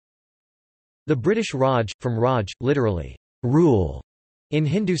The British Raj, from Raj, literally, rule, in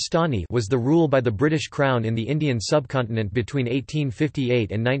Hindustani was the rule by the British Crown in the Indian subcontinent between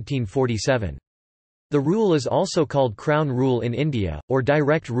 1858 and 1947. The rule is also called Crown Rule in India, or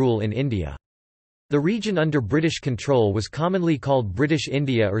Direct Rule in India. The region under British control was commonly called British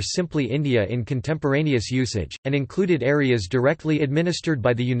India or simply India in contemporaneous usage, and included areas directly administered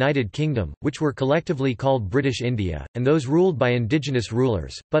by the United Kingdom, which were collectively called British India, and those ruled by indigenous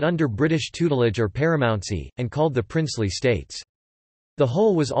rulers, but under British tutelage or paramountcy, and called the princely states. The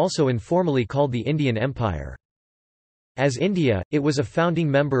whole was also informally called the Indian Empire. As India, it was a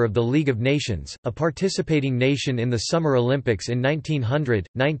founding member of the League of Nations, a participating nation in the Summer Olympics in 1900,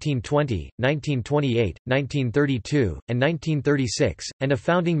 1920, 1928, 1932, and 1936, and a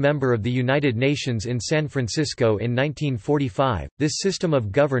founding member of the United Nations in San Francisco in 1945. This system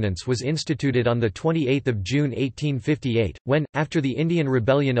of governance was instituted on 28 June 1858, when, after the Indian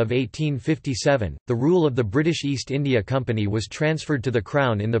Rebellion of 1857, the rule of the British East India Company was transferred to the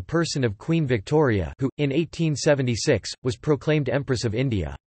Crown in the person of Queen Victoria, who, in 1876, was proclaimed Empress of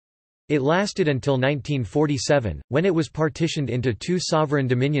India. It lasted until 1947, when it was partitioned into two sovereign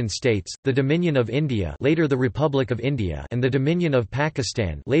Dominion states, the Dominion of India, later the Republic of India, and the Dominion of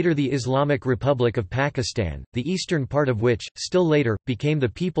Pakistan, later the Islamic Republic of Pakistan, the eastern part of which, still later, became the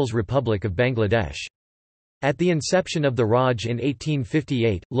People's Republic of Bangladesh. At the inception of the Raj in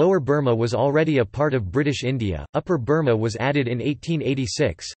 1858, Lower Burma was already a part of British India, Upper Burma was added in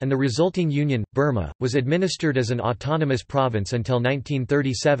 1886, and the resulting Union, Burma, was administered as an autonomous province until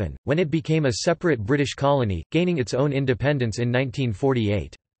 1937, when it became a separate British colony, gaining its own independence in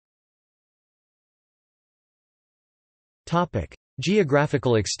 1948.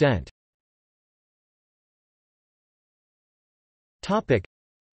 Geographical extent.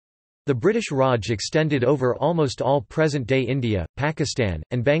 The British Raj extended over almost all present-day India, Pakistan,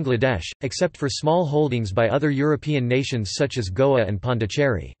 and Bangladesh, except for small holdings by other European nations such as Goa and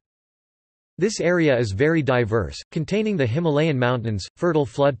Pondicherry. This area is very diverse, containing the Himalayan mountains, fertile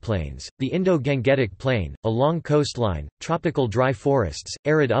floodplains, the Indo-Gangetic Plain, a long coastline, tropical dry forests,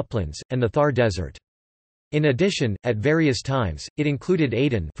 arid uplands, and the Thar Desert. In addition, at various times, it included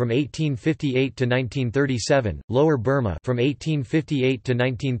Aden from 1858 to 1937, Lower Burma from 1858 to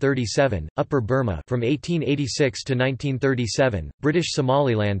 1937, Upper Burma from 1886 to 1937, British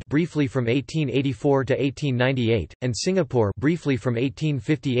Somaliland briefly from 1884 to 1898, and Singapore briefly from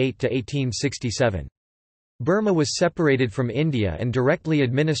 1858 to 1867. Burma was separated from India and directly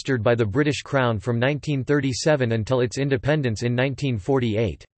administered by the British Crown from 1937 until its independence in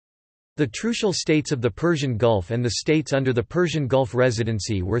 1948. The trucial states of the Persian Gulf and the states under the Persian Gulf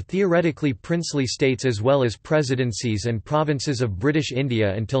Residency were theoretically princely states as well as presidencies and provinces of British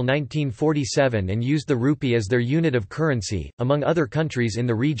India until 1947 and used the rupee as their unit of currency. Among other countries in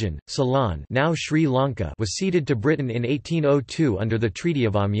the region, Ceylon, now Sri Lanka, was ceded to Britain in 1802 under the Treaty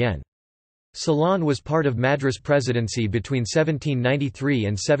of Amiens. Ceylon was part of Madras Presidency between 1793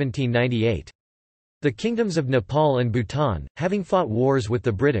 and 1798. The kingdoms of Nepal and Bhutan, having fought wars with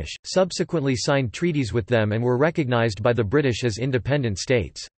the British, subsequently signed treaties with them and were recognized by the British as independent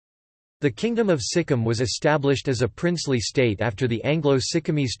states. The Kingdom of Sikkim was established as a princely state after the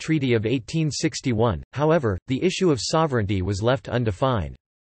Anglo-Sikkimese Treaty of 1861, however, the issue of sovereignty was left undefined.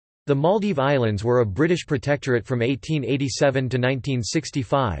 The Maldive Islands were a British protectorate from 1887 to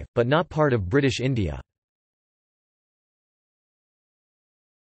 1965, but not part of British India.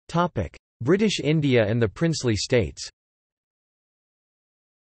 British India and the princely states.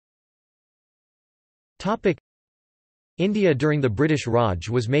 India during the British Raj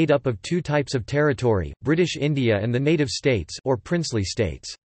was made up of two types of territory, British India and the native states or princely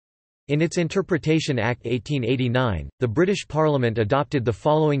states. In its Interpretation Act 1889, the British Parliament adopted the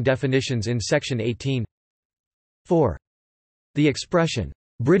following definitions in Section 18(4). The expression,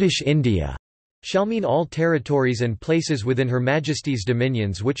 "British India" shall mean all territories and places within Her Majesty's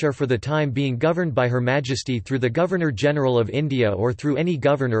dominions which are for the time being governed by Her Majesty through the Governor-General of India or through any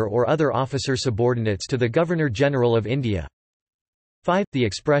governor or other officer subordinates to the Governor-General of India. 5. The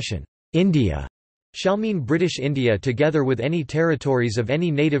expression, "India" shall mean British India together with any territories of any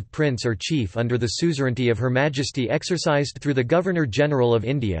native prince or chief under the suzerainty of Her Majesty exercised through the Governor-General of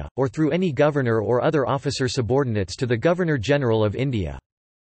India, or through any governor or other officer subordinates to the Governor-General of India.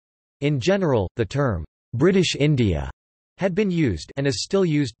 In general, the term, "British India" had been used and is still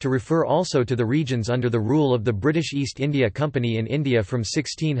used to refer also to the regions under the rule of the British East India Company in India from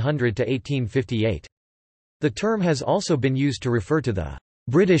 1600 to 1858. The term has also been used to refer to the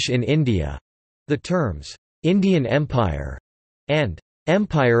 "British in India." The terms, "Indian Empire" and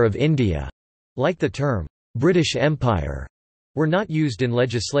 "Empire of India", like the term, "British Empire", were not used in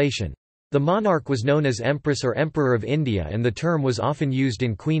legislation. The monarch was known as Empress or Emperor of India, and the term was often used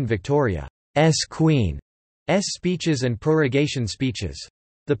in Queen Victoria's Queen's speeches and prorogation speeches.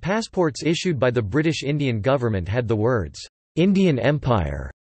 The passports issued by the British Indian government had the words, "Indian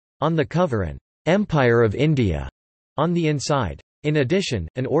Empire" on the cover and "Empire of India" on the inside. In addition,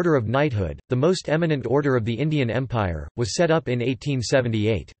 an Order of Knighthood, the most eminent order of the Indian Empire, was set up in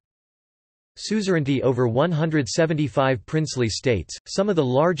 1878. Suzerainty over 175 princely states, some of the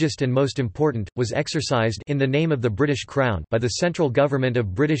largest and most important, was exercised in the name of the British Crown by the central government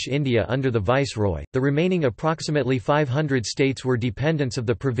of British India under the Viceroy. The remaining approximately 500 states were dependents of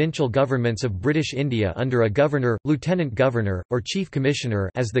the provincial governments of British India under a governor, lieutenant governor, or chief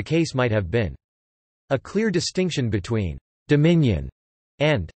commissioner, as the case might have been. A clear distinction between dominion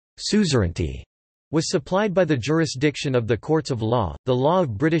and suzerainty was supplied by the jurisdiction of the courts of law. The law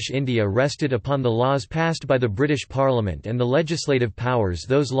of British India rested upon the laws passed by the British Parliament and the legislative powers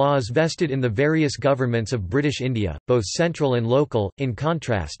those laws vested in the various governments of British India, both central and local. In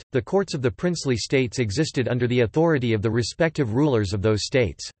contrast, the courts of the princely states existed under the authority of the respective rulers of those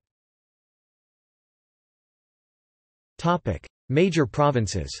states. Topic: Major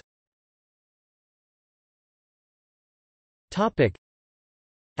provinces. Topic: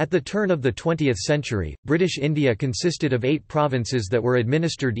 At the turn of the 20th century, British India consisted of 8 provinces that were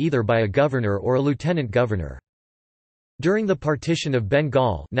administered either by a governor or a lieutenant governor. During the partition of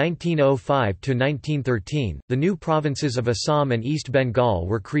Bengal 1905–1913, the new provinces of Assam and East Bengal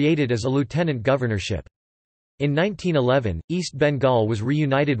were created as a lieutenant governorship. In 1911, East Bengal was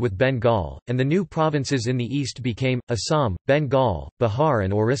reunited with Bengal, and the new provinces in the east became, Assam, Bengal, Bihar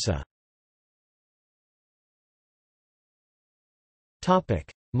and Orissa.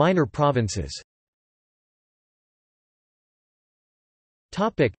 Minor provinces.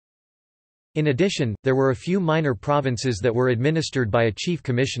 In addition, there were a few minor provinces that were administered by a chief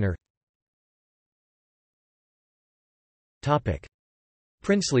commissioner.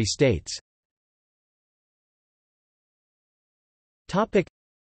 Princely states.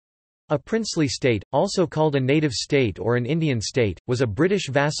 A princely state, also called a native state or an Indian state, was a British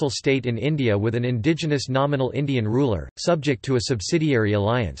vassal state in India with an indigenous nominal Indian ruler, subject to a subsidiary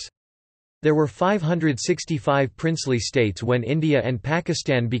alliance. There were 565 princely states when India and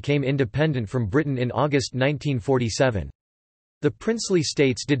Pakistan became independent from Britain in August 1947. The princely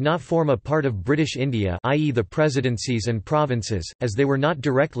states did not form a part of British India, i.e. the presidencies and provinces, as they were not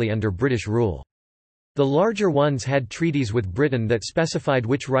directly under British rule. The larger ones had treaties with Britain that specified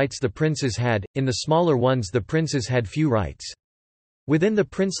which rights the princes had, in the smaller ones the princes had few rights. Within the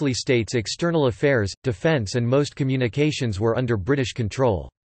princely states external affairs, defence and most communications were under British control.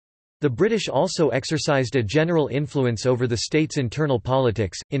 The British also exercised a general influence over the state's internal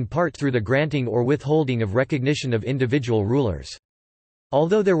politics, in part through the granting or withholding of recognition of individual rulers.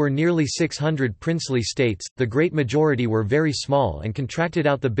 Although there were nearly 600 princely states, the great majority were very small and contracted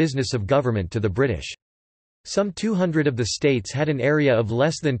out the business of government to the British. Some 200 of the states had an area of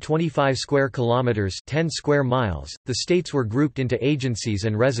less than 25 square kilometers, 10 square miles. The states were grouped into agencies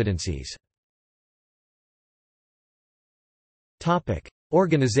and residencies. Topic: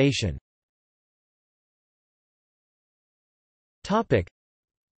 Organization. Topic: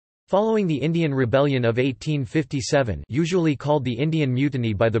 Following the Indian Rebellion of 1857, usually called the Indian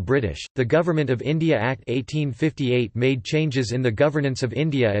Mutiny by the British, the Government of India Act 1858 made changes in the governance of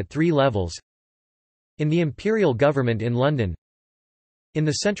India at 3 levels: in the imperial government in London, in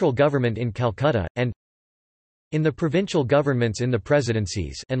the central government in Calcutta, and in the provincial governments in the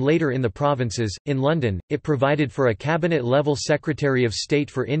presidencies and later in the provinces. In London, it provided for a cabinet-level Secretary of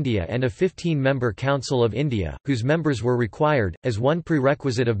State for India and a 15-member Council of India, whose members were required, as one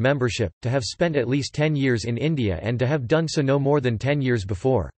prerequisite of membership, to have spent at least 10 years in India and to have done so no more than 10 years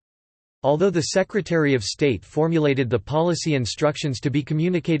before. Although the Secretary of State formulated the policy instructions to be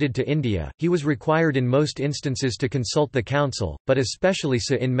communicated to India, he was required in most instances to consult the Council, but especially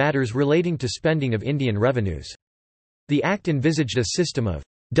so in matters relating to spending of Indian revenues. The Act envisaged a system of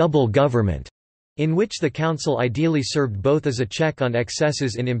double government, in which the Council ideally served both as a check on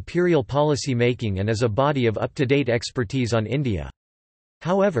excesses in imperial policy making and as a body of up-to-date expertise on India.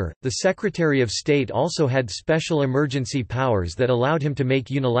 However, the Secretary of State also had special emergency powers that allowed him to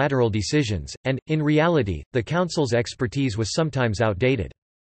make unilateral decisions, and, in reality, the Council's expertise was sometimes outdated.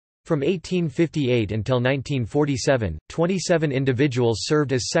 From 1858 until 1947, 27 individuals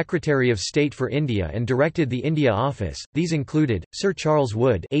served as Secretary of State for India and directed the India Office. These included Sir Charles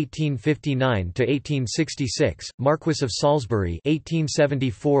Wood (1859–1866), Marquess of Salisbury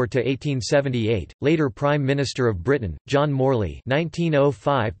 (1874–1878), later Prime Minister of Britain, John Morley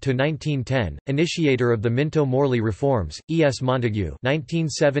 (1905–1910), initiator of the Minto-Morley reforms, E.S. Montagu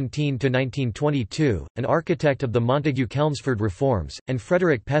 (1917–1922), an architect of the Montagu-Chelmsford reforms, and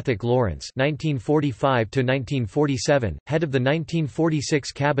Frederick Pethick Lawrence (1945–1947), head of the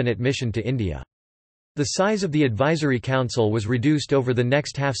 1946 cabinet mission to India. The size of the Advisory Council was reduced over the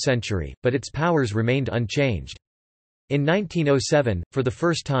next half-century, but its powers remained unchanged. In 1907, for the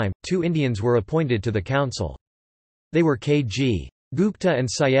first time, 2 Indians were appointed to the council. They were K.G. Gupta and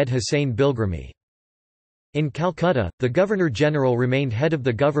Syed Hussain Bilgrami. In Calcutta, the Governor-General remained head of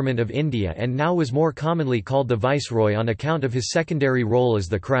the Government of India and now was more commonly called the Viceroy on account of his secondary role as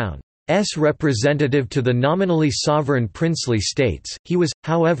the Crown's representative to the nominally sovereign princely states. He was,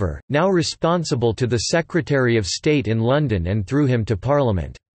 however, now responsible to the Secretary of State in London and through him to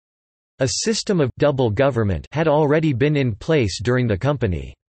Parliament. A system of double government had already been in place during the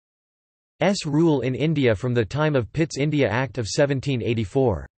Company's rule in India from the time of Pitt's India Act of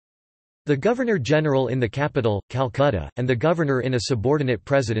 1784. The Governor-General in the capital, Calcutta, and the Governor in a subordinate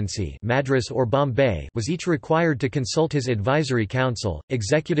presidency, Madras or Bombay, was each required to consult his advisory council.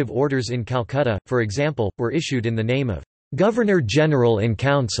 Executive orders in Calcutta, for example, were issued in the name of Governor-General in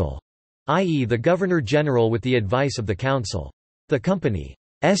Council, i.e. the Governor-General with the advice of the council. The Company's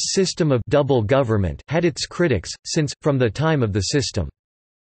system of double government had its critics, since, from the time of the system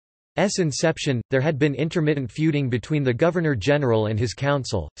inception, there had been intermittent feuding between the Governor-General and his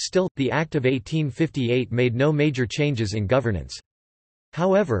council. Still, the Act of 1858 made no major changes in governance.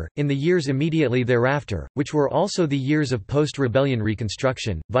 However, in the years immediately thereafter, which were also the years of post-rebellion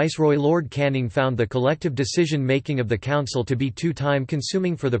reconstruction, Viceroy Lord Canning found the collective decision-making of the council to be too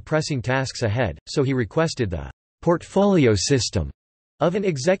time-consuming for the pressing tasks ahead, so he requested the portfolio system of an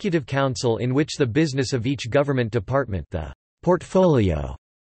executive council in which the business of each government department, the portfolio,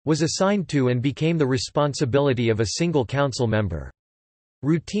 was assigned to and became the responsibility of a single council member.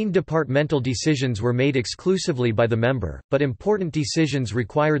 Routine departmental decisions were made exclusively by the member, but important decisions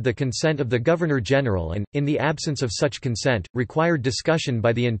required the consent of the Governor-General and, in the absence of such consent, required discussion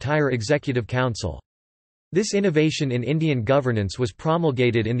by the entire Executive Council. This innovation in Indian governance was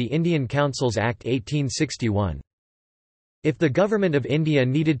promulgated in the Indian Councils Act 1861. If the Government of India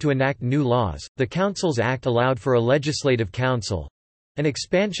needed to enact new laws, the Councils Act allowed for a legislative council, an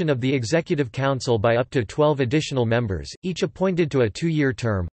expansion of the Executive Council by up to 12 additional members, each appointed to a 2-year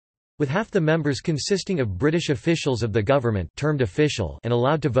term, with half the members consisting of British officials of the government termed official and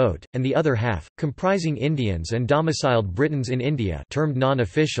allowed to vote, and the other half, comprising Indians and domiciled Britons in India termed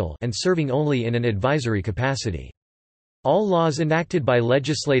non-official and serving only in an advisory capacity. All laws enacted by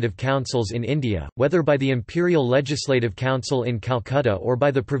legislative councils in India, whether by the Imperial Legislative Council in Calcutta or by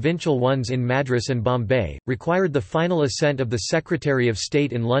the provincial ones in Madras and Bombay, required the final assent of the Secretary of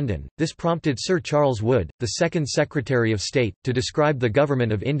State in London. This prompted Sir Charles Wood, the second Secretary of State, to describe the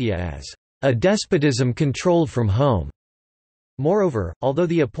Government of India as a despotism controlled from home. Moreover, although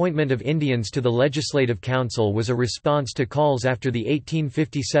the appointment of Indians to the Legislative Council was a response to calls after the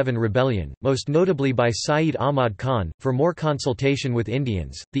 1857 rebellion, most notably by Syed Ahmad Khan, for more consultation with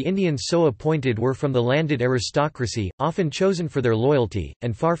Indians, the Indians so appointed were from the landed aristocracy, often chosen for their loyalty,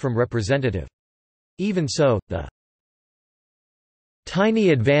 and far from representative. Even so, the tiny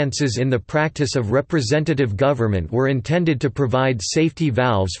advances in the practice of representative government were intended to provide safety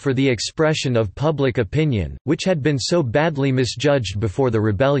valves for the expression of public opinion, which had been so badly misjudged before the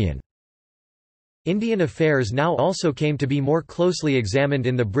rebellion. Indian affairs now also came to be more closely examined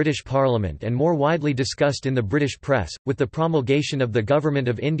in the British Parliament and more widely discussed in the British press. With the promulgation of the Government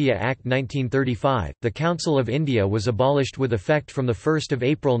of India Act 1935, the Council of India was abolished with effect from 1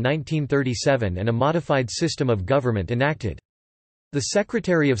 April 1937 and a modified system of government enacted. The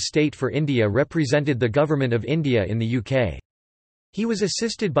Secretary of State for India represented the Government of India in the UK. He was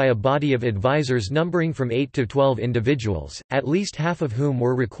assisted by a body of advisers numbering from 8 to 12 individuals, at least half of whom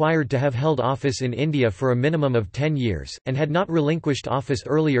were required to have held office in India for a minimum of 10 years, and had not relinquished office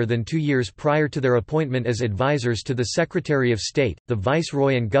earlier than 2 years prior to their appointment as advisers to the Secretary of State. The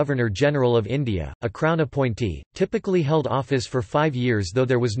Viceroy and Governor-General of India, a Crown appointee, typically held office for 5 years though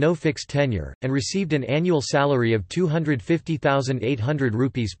there was no fixed tenure, and received an annual salary of 250,800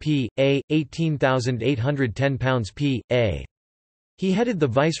 rupees p.a., £18,810 p.a. He headed the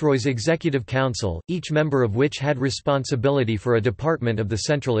Viceroy's Executive Council, each member of which had responsibility for a department of the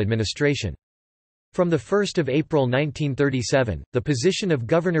central administration. From 1 April 1937, the position of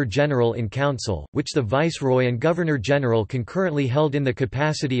Governor-General in Council, which the Viceroy and Governor-General concurrently held in the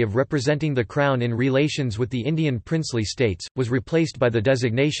capacity of representing the Crown in relations with the Indian princely states, was replaced by the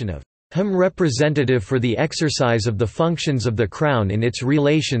designation of Home Representative for the exercise of the functions of the Crown in its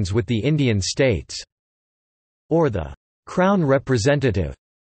relations with the Indian states, or the Crown Representative.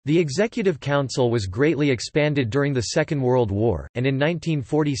 The Executive Council was greatly expanded during the Second World War, and in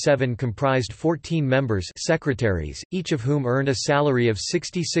 1947 comprised 14 members secretaries, each of whom earned a salary of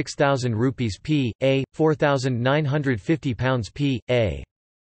 66,000 rupees p.a., £4,950 p.a.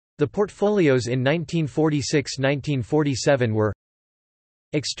 The portfolios in 1946–1947 were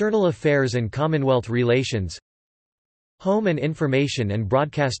External Affairs and Commonwealth Relations, Home and Information and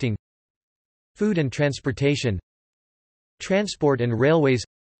Broadcasting, Food and Transportation, Transport and Railways,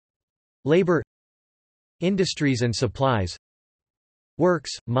 Labor, Industries and Supplies, Works,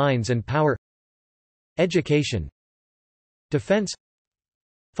 Mines and Power, Education, Defense,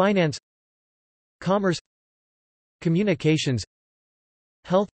 Finance, Commerce, Communications,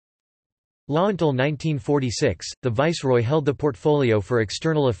 Health, Law. Until 1946, the Viceroy held the portfolio for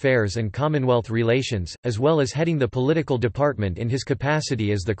External Affairs and Commonwealth Relations, as well as heading the political department in his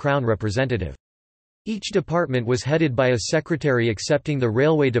capacity as the Crown Representative. Each department was headed by a secretary excepting the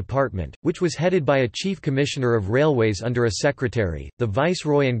Railway Department, which was headed by a Chief Commissioner of Railways under a secretary. The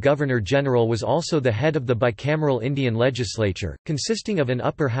Viceroy and Governor-General was also the head of the bicameral Indian legislature, consisting of an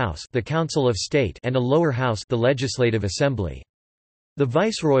upper house, the Council of State, and a lower house, the Legislative Assembly. The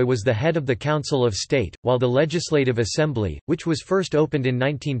Viceroy was the head of the Council of State, while the Legislative Assembly, which was first opened in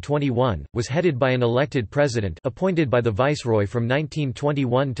 1921, was headed by an elected president appointed by the Viceroy from 1921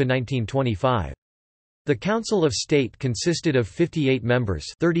 to 1925. The Council of State consisted of 58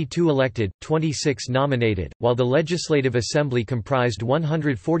 members, 32 elected, 26 nominated, while the Legislative Assembly comprised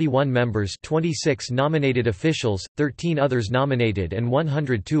 141 members, 26 nominated officials, 13 others nominated and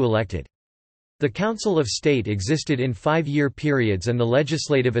 102 elected. The Council of State existed in 5-year periods and the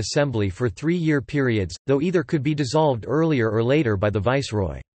Legislative Assembly for 3-year periods, though either could be dissolved earlier or later by the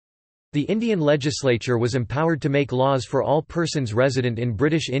Viceroy. The Indian legislature was empowered to make laws for all persons resident in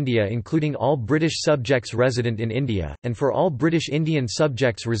British India, including all British subjects resident in India, and for all British Indian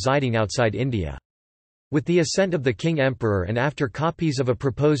subjects residing outside India. With the assent of the King Emperor and after copies of a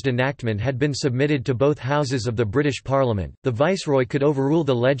proposed enactment had been submitted to both houses of the British Parliament, the Viceroy could overrule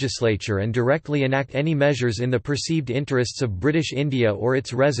the legislature and directly enact any measures in the perceived interests of British India or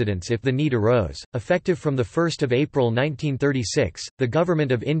its residents if the need arose. Effective from 1 April 1936, the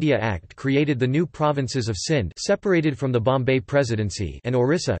Government of India Act created the new provinces of Sindh, separated from the Bombay Presidency, and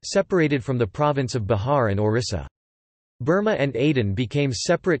Orissa, separated from the province of Bihar and Orissa. Burma and Aden became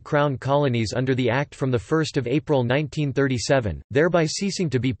separate crown colonies under the Act from 1 April 1937, thereby ceasing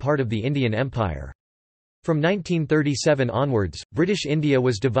to be part of the Indian Empire. From 1937 onwards, British India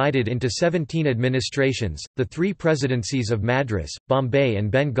was divided into 17 administrations, the 3 presidencies of Madras, Bombay and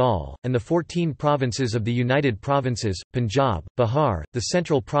Bengal, and the 14 provinces of the United Provinces, Punjab, Bihar, the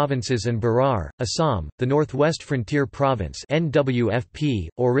Central Provinces and Berar, Assam, the Northwest Frontier Province NWFP,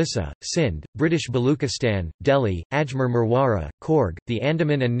 Orissa, Sindh, British Baluchistan, Delhi, Ajmer Marwara, Coorg, the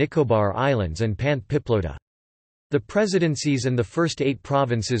Andaman and Nicobar Islands and Panth Piploda. The presidencies and the first 8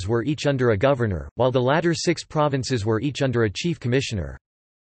 provinces were each under a governor, while the latter 6 provinces were each under a chief commissioner.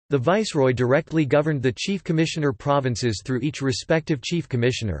 The Viceroy directly governed the chief commissioner provinces through each respective chief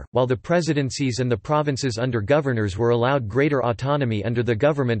commissioner, while the presidencies and the provinces under governors were allowed greater autonomy under the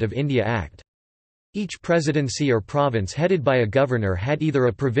Government of India Act. Each presidency or province headed by a governor had either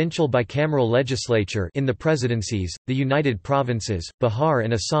a provincial bicameral legislature in the presidencies, the United Provinces, Bihar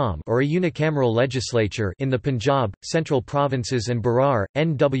and Assam, or a unicameral legislature in the Punjab, Central Provinces and Berar,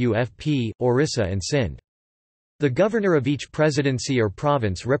 NWFP, Orissa and Sindh. The governor of each presidency or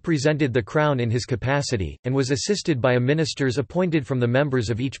province represented the Crown in his capacity, and was assisted by ministers appointed from the members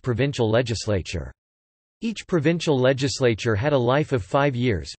of each provincial legislature. Each provincial legislature had a life of 5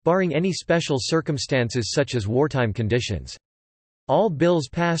 years, barring any special circumstances such as wartime conditions. All bills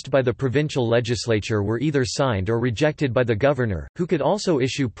passed by the provincial legislature were either signed or rejected by the governor, who could also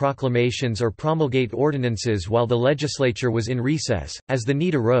issue proclamations or promulgate ordinances while the legislature was in recess. As the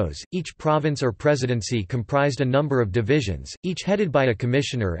need arose, each province or presidency comprised a number of divisions, each headed by a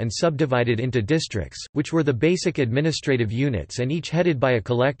commissioner and subdivided into districts, which were the basic administrative units, and each headed by a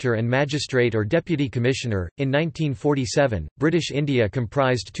collector and magistrate or deputy commissioner. In 1947, British India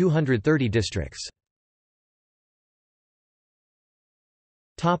comprised 230 districts.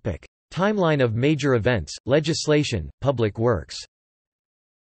 Timeline of major events, legislation, public works.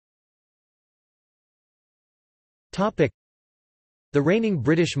 The reigning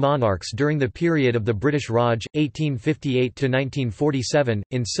British monarchs during the period of the British Raj, 1858–1947,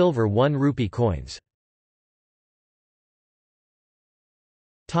 in silver 1 rupee coins.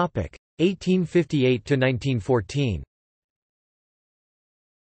 1858–1914.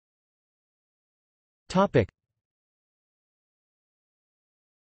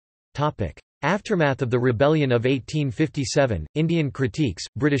 Aftermath of the Rebellion of 1857, Indian critiques,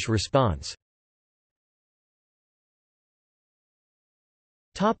 British response.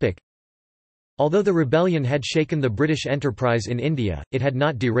 Although the rebellion had shaken the British enterprise in India, it had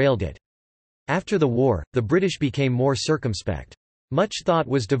not derailed it. After the war, the British became more circumspect. Much thought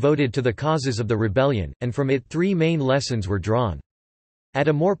was devoted to the causes of the rebellion, and from it 3 main lessons were drawn. At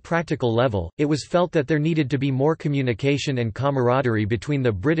a more practical level, it was felt that there needed to be more communication and camaraderie between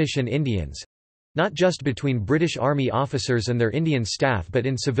the British and Indians—not just between British Army officers and their Indian staff but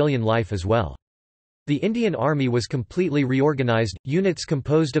in civilian life as well. The Indian Army was completely reorganized, units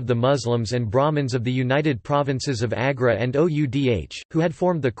composed of the Muslims and Brahmins of the United Provinces of Agra and Oudh, who had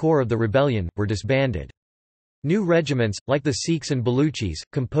formed the core of the rebellion, were disbanded. New regiments, like the Sikhs and Baluchis,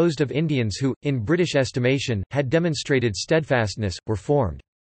 composed of Indians who, in British estimation, had demonstrated steadfastness, were formed.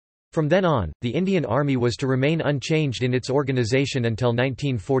 From then on, the Indian Army was to remain unchanged in its organization until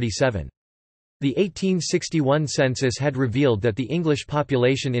 1947. The 1861 census had revealed that the English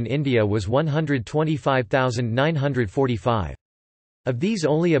population in India was 125,945. Of these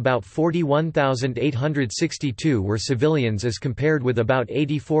only about 41,862 were civilians as compared with about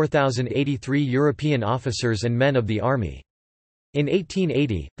 84,083 European officers and men of the army. In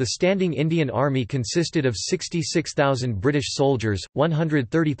 1880, the standing Indian Army consisted of 66,000 British soldiers,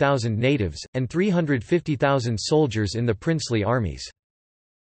 130,000 natives, and 350,000 soldiers in the princely armies.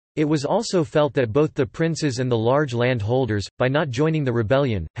 It was also felt that both the princes and the large landholders, by not joining the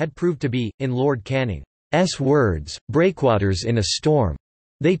rebellion, had proved to be, in Lord Canning's words, breakwaters in a storm.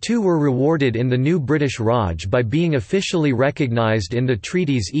 They too were rewarded in the new British Raj by being officially recognised in the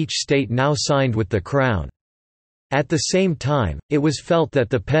treaties each state now signed with the Crown. At the same time, it was felt that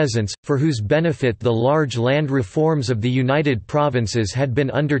the peasants, for whose benefit the large land reforms of the United Provinces had been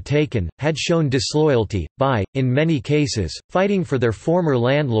undertaken, had shown disloyalty, by, in many cases, fighting for their former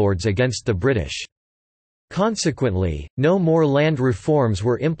landlords against the British. Consequently, no more land reforms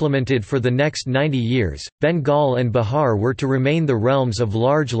were implemented for the next 90 years. Bengal and Bihar were to remain the realms of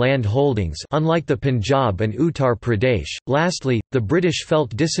large land holdings, unlike the Punjab and Uttar Pradesh. Lastly, the British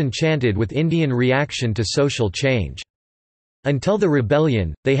felt disenchanted with Indian reaction to social change. Until the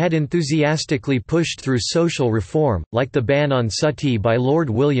rebellion, they had enthusiastically pushed through social reform, like the ban on suttee by Lord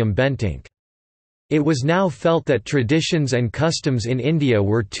William Bentinck. It was now felt that traditions and customs in India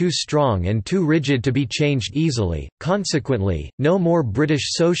were too strong and too rigid to be changed easily. Consequently, no more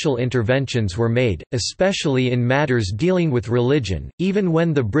British social interventions were made, especially in matters dealing with religion, even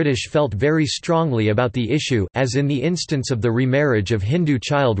when the British felt very strongly about the issue, as in the instance of the remarriage of Hindu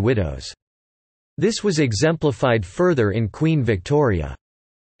child widows. This was exemplified further in Queen Victoria's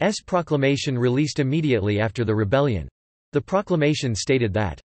proclamation released immediately after the rebellion. The proclamation stated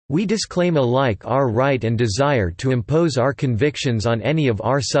that we disclaim alike our right and desire to impose our convictions on any of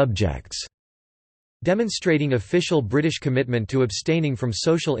our subjects, demonstrating official British commitment to abstaining from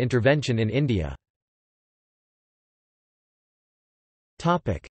social intervention in India.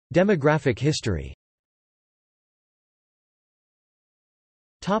 Demographic history.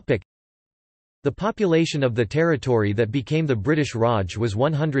 The population of the territory that became the British Raj was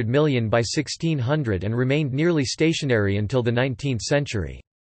 100 million by 1600 and remained nearly stationary until the 19th century.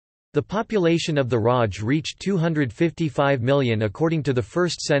 The population of the Raj reached 255 million according to the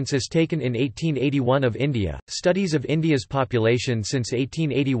first census taken in 1881 of India. Studies of India's population since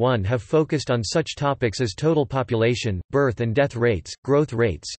 1881 have focused on such topics as total population, birth and death rates, growth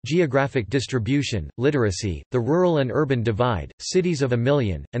rates, geographic distribution, literacy, the rural and urban divide, cities of a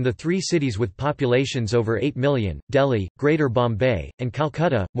million, and the 3 cities with populations over 8 million, Delhi, Greater Bombay, and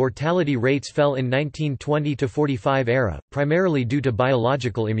Calcutta. Mortality rates fell in 1920 to 45 era, primarily due to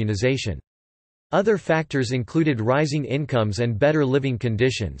biological immunization. Other factors included rising incomes and better living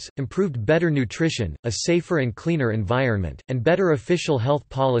conditions, improved better nutrition, a safer and cleaner environment, and better official health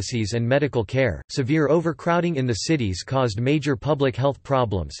policies and medical care. Severe overcrowding in the cities caused major public health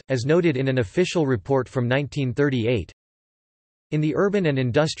problems, as noted in an official report from 1938. In the urban and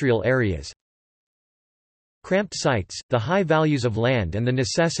industrial areas, cramped sites, the high values of land and the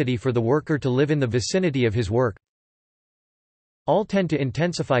necessity for the worker to live in the vicinity of his work all tend to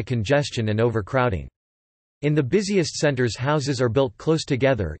intensify congestion and overcrowding. In the busiest centers, houses are built close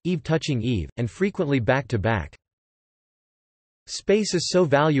together, eave touching eave, and frequently back to back. Space is so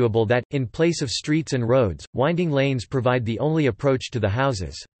valuable that, in place of streets and roads, winding lanes provide the only approach to the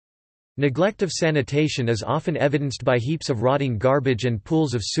houses. Neglect of sanitation is often evidenced by heaps of rotting garbage and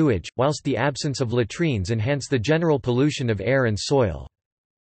pools of sewage, whilst the absence of latrines enhance the general pollution of air and soil.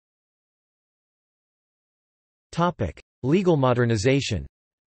 Legal modernization.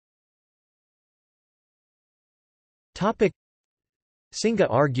 Singha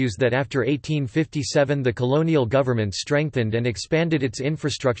argues that after 1857 the colonial government strengthened and expanded its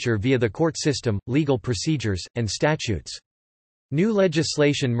infrastructure via the court system, legal procedures, and statutes. New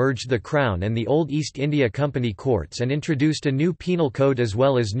legislation merged the Crown and the old East India Company courts and introduced a new penal code as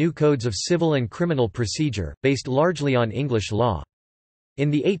well as new codes of civil and criminal procedure, based largely on English law. In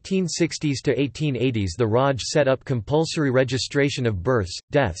the 1860s to 1880s the Raj set up compulsory registration of births,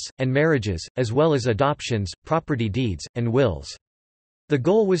 deaths, and marriages, as well as adoptions, property deeds, and wills. The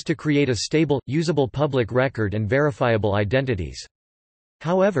goal was to create a stable, usable public record and verifiable identities.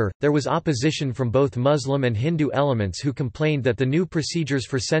 However, there was opposition from both Muslim and Hindu elements who complained that the new procedures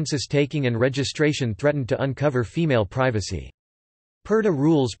for census taking and registration threatened to uncover female privacy. Purdah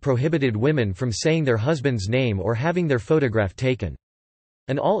rules prohibited women from saying their husband's name or having their photograph taken.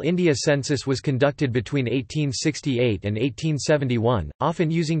 An all-India census was conducted between 1868 and 1871, often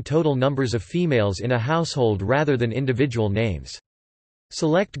using total numbers of females in a household rather than individual names.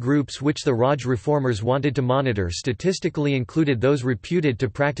 Select groups which the Raj reformers wanted to monitor statistically included those reputed to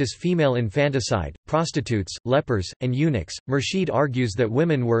practice female infanticide, prostitutes, lepers, and eunuchs. Murshid argues that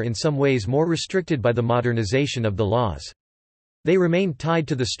women were in some ways more restricted by the modernization of the laws. They remained tied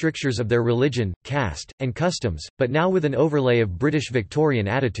to the strictures of their religion, caste, and customs, but now with an overlay of British Victorian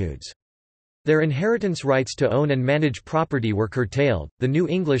attitudes. Their inheritance rights to own and manage property were curtailed. The new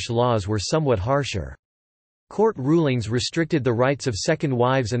English laws were somewhat harsher. Court rulings restricted the rights of second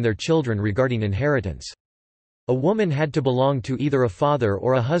wives and their children regarding inheritance. A woman had to belong to either a father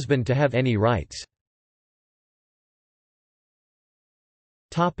or a husband to have any rights.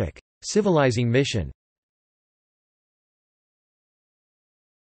 Civilizing mission.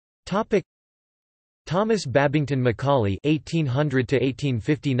 Thomas Babington Macaulay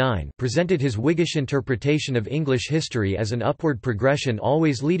 (1800–1859) presented his Whiggish interpretation of English history as an upward progression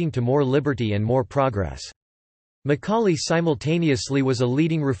always leading to more liberty and more progress. Macaulay simultaneously was a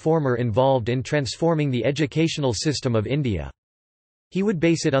leading reformer involved in transforming the educational system of India. He would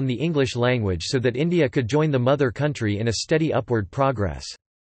base it on the English language so that India could join the mother country in a steady upward progress.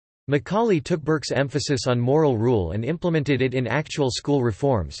 Macaulay took Burke's emphasis on moral rule and implemented it in actual school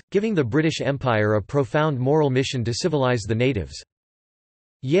reforms, giving the British Empire a profound moral mission to civilize the natives.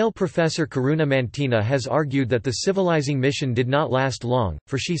 Yale professor Karuna Mantina has argued that the civilizing mission did not last long,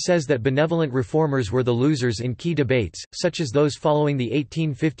 for she says that benevolent reformers were the losers in key debates, such as those following the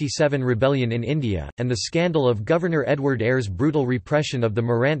 1857 rebellion in India, and the scandal of Governor Edward Eyre's brutal repression of the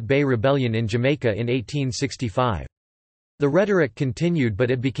Morant Bay Rebellion in Jamaica in 1865. The rhetoric continued, but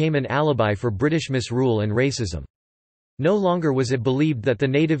it became an alibi for British misrule and racism. No longer was it believed that the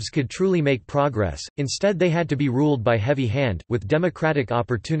natives could truly make progress, instead they had to be ruled by heavy hand, with democratic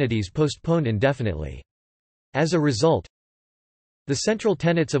opportunities postponed indefinitely. As a result, the central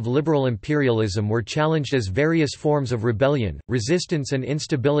tenets of liberal imperialism were challenged as various forms of rebellion, resistance and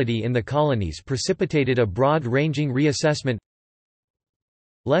instability in the colonies precipitated a broad-ranging reassessment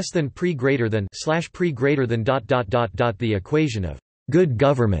less than pre greater than the equation of good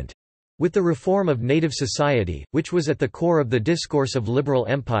government with the reform of native society, which was at the core of the discourse of liberal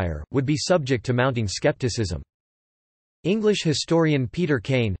empire, would be subject to mounting skepticism. English historian Peter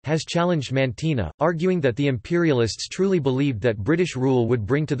Kane has challenged Mantina, arguing that the imperialists truly believed that British rule would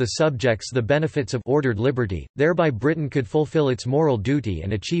bring to the subjects the benefits of ordered liberty, thereby Britain could fulfil its moral duty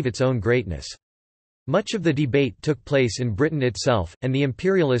and achieve its own greatness. Much of the debate took place in Britain itself, and the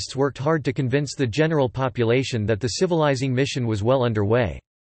imperialists worked hard to convince the general population that the civilizing mission was well underway.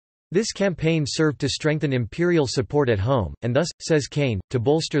 This campaign served to strengthen imperial support at home, and thus, says Kane, to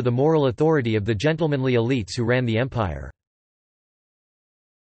bolster the moral authority of the gentlemanly elites who ran the empire.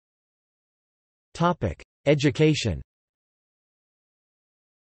 Education.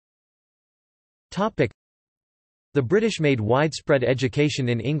 The British made widespread education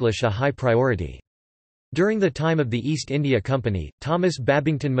in English a high priority. During the time of the East India Company, Thomas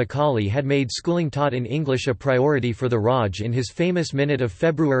Babington Macaulay had made schooling taught in English a priority for the Raj in his famous Minute of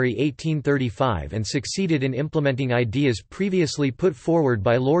February 1835 and succeeded in implementing ideas previously put forward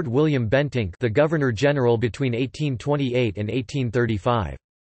by Lord William Bentinck, the Governor-General between 1828 and 1835.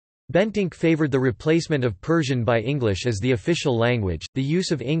 Bentinck favoured the replacement of Persian by English as the official language, the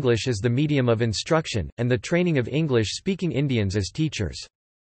use of English as the medium of instruction, and the training of English-speaking Indians as teachers.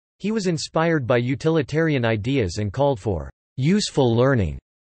 He was inspired by utilitarian ideas and called for useful learning.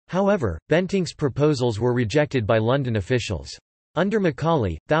 However, Bentinck's proposals were rejected by London officials. Under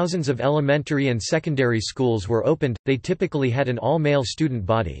Macaulay, thousands of elementary and secondary schools were opened, they typically had an all-male student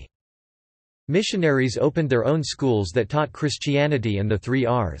body. Missionaries opened their own schools that taught Christianity and the 3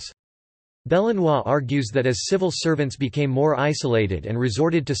 Rs. Belenois argues that as civil servants became more isolated and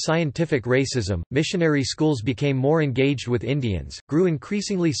resorted to scientific racism, missionary schools became more engaged with Indians, grew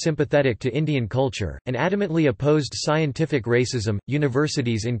increasingly sympathetic to Indian culture, and adamantly opposed scientific racism.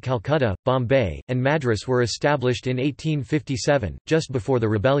 Universities in Calcutta, Bombay, and Madras were established in 1857, just before the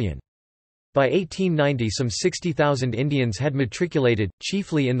rebellion. By 1890 some 60,000 Indians had matriculated,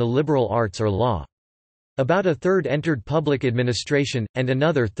 chiefly in the liberal arts or law. About a third entered public administration, and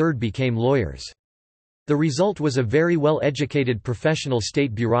another third became lawyers. The result was a very well-educated professional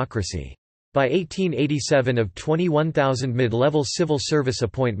state bureaucracy. By 1887 of 21,000 mid-level civil service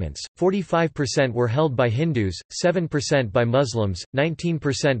appointments, 45% were held by Hindus, 7% by Muslims,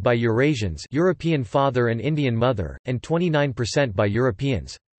 19% by Eurasians, European father and Indian mother, and 29% by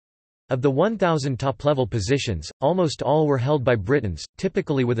Europeans. Of the 1,000 top-level positions, almost all were held by Britons,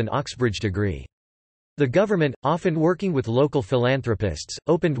 typically with an Oxbridge degree. The government, often working with local philanthropists,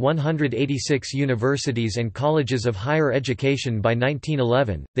 opened 186 universities and colleges of higher education by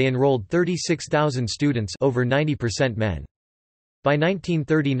 1911. They enrolled 36,000 students, over 90% men. By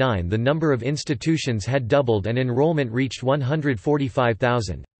 1939 the number of institutions had doubled and enrollment reached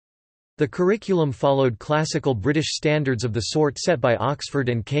 145,000. The curriculum followed classical British standards of the sort set by Oxford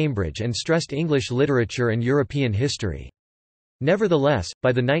and Cambridge and stressed English literature and European history. Nevertheless,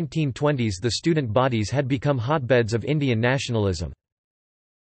 by the 1920s the student bodies had become hotbeds of Indian nationalism.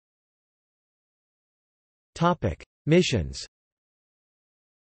 Missions.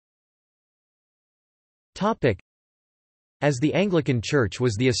 As the Anglican Church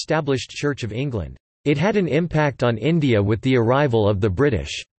was the established Church of England, it had an impact on India with the arrival of the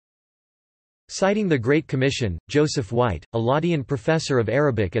British. Citing the Great Commission, Joseph White, a Laudian professor of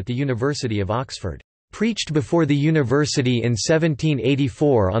Arabic at the University of Oxford, preached before the university in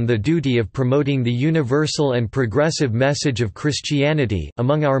 1784 on the duty of promoting the universal and progressive message of Christianity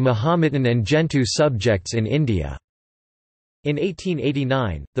among our Mohammedan and Gentoo subjects in India. In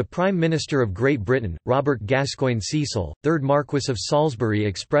 1889, the Prime Minister of Great Britain, Robert Gascoigne Cecil, 3rd Marquess of Salisbury,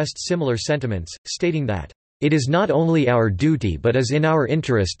 expressed similar sentiments, stating that, "It is not only our duty but is in our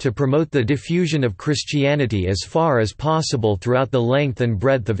interest to promote the diffusion of Christianity as far as possible throughout the length and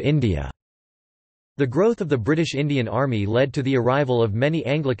breadth of India." The growth of the British Indian Army led to the arrival of many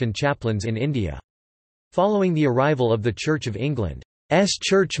Anglican chaplains in India. Following the arrival of the Church of England's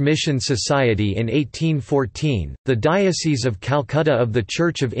Church Mission Society in 1814, the Diocese of Calcutta of the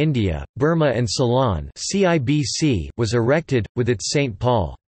Church of India, Burma and Ceylon was erected, with its St.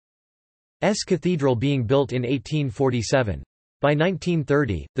 Paul's Cathedral being built in 1847. By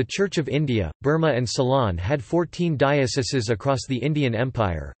 1930, the Church of India, Burma and Ceylon had 14 dioceses across the Indian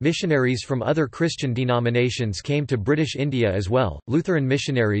Empire. Missionaries from other Christian denominations came to British India as well. Lutheran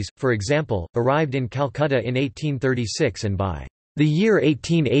missionaries, for example, arrived in Calcutta in 1836 and by the year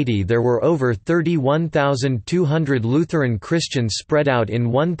 1880 there were over 31,200 Lutheran Christians spread out in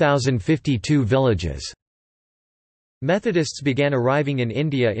 1,052 villages. Methodists began arriving in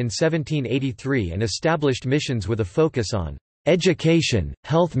India in 1783 and established missions with a focus on education,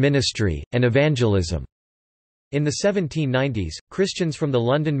 health ministry, and evangelism. In the 1790s, Christians from the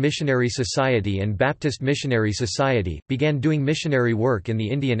London Missionary Society and Baptist Missionary Society began doing missionary work in the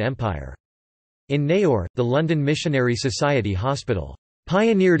Indian Empire. In Nayur, the London Missionary Society Hospital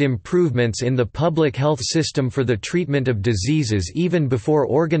pioneered improvements in the public health system for the treatment of diseases even before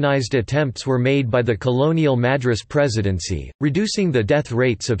organized attempts were made by the colonial Madras Presidency, reducing the death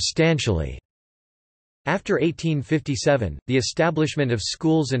rate substantially. After 1857, the establishment of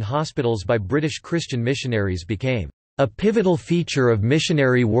schools and hospitals by British Christian missionaries became a pivotal feature of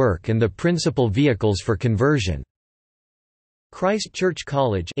missionary work and the principal vehicles for conversion. Christ Church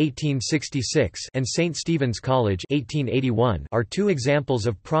College 1866 and St. Stephen's College 1881 are two examples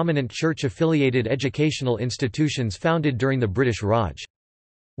of prominent church-affiliated educational institutions founded during the British Raj.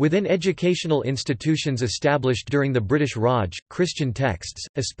 Within educational institutions established during the British Raj, Christian texts,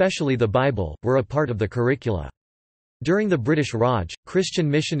 especially the Bible, were a part of the curricula. During the British Raj, Christian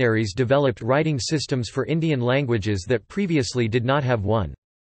missionaries developed writing systems for Indian languages that previously did not have one.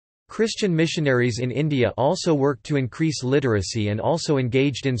 Christian missionaries in India also worked to increase literacy and also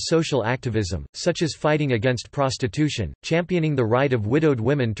engaged in social activism, such as fighting against prostitution, championing the right of widowed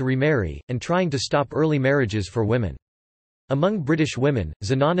women to remarry, and trying to stop early marriages for women. Among British women,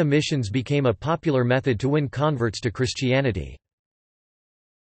 Zenana missions became a popular method to win converts to Christianity.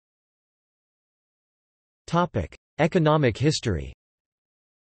 Economic history.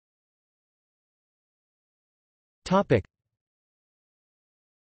 Topic.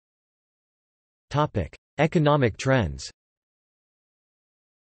 Topic. Economic trends.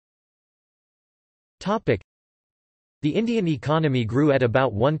 Topic. The Indian economy grew at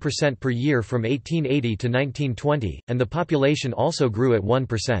about 1% per year from 1880 to 1920, and the population also grew at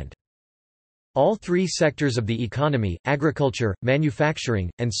 1%. All three sectors of the economy, agriculture,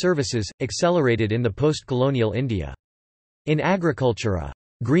 manufacturing, and services, accelerated in the post-colonial India. In agriculture, a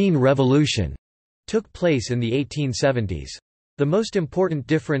 «green revolution» took place in the 1870s. The most important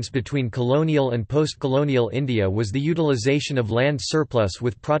difference between colonial and post-colonial India was the utilization of land surplus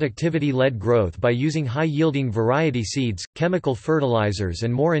with productivity-led growth by using high-yielding variety seeds, chemical fertilizers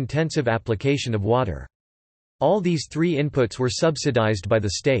and more intensive application of water. All these three inputs were subsidized by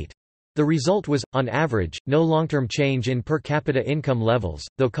the state. The result was, on average, no long-term change in per capita income levels,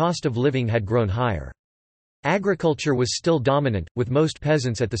 though cost of living had grown higher. Agriculture was still dominant, with most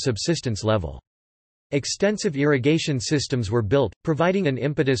peasants at the subsistence level. Extensive irrigation systems were built, providing an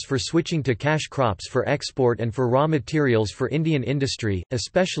impetus for switching to cash crops for export and for raw materials for Indian industry,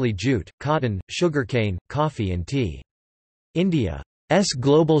 especially jute, cotton, sugarcane, coffee and tea. India's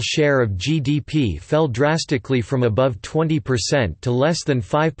global share of GDP fell drastically from above 20% to less than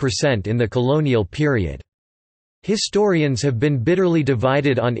 5% in the colonial period. Historians have been bitterly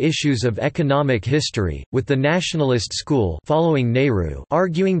divided on issues of economic history, with the nationalist school following Nehru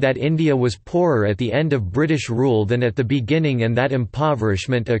arguing that India was poorer at the end of British rule than at the beginning and that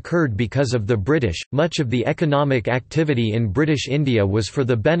impoverishment occurred because of the British. Much of the economic activity in British India was for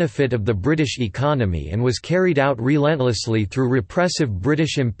the benefit of the British economy and was carried out relentlessly through repressive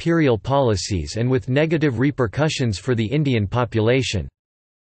British imperial policies and with negative repercussions for the Indian population.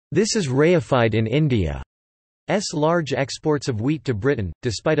 This is reified in India's large exports of wheat to Britain,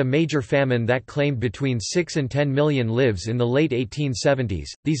 despite a major famine that claimed between 6 and 10 million lives in the late 1870s,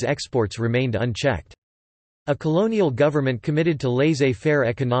 these exports remained unchecked. A colonial government committed to laissez-faire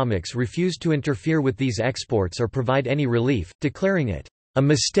economics refused to interfere with these exports or provide any relief, declaring it, "a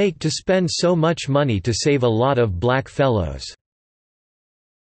mistake to spend so much money to save a lot of black fellows."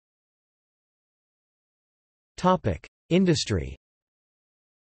 Industry.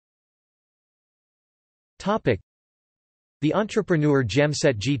 The entrepreneur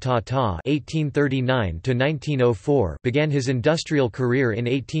Jamsetji Tata (1839–1904) began his industrial career in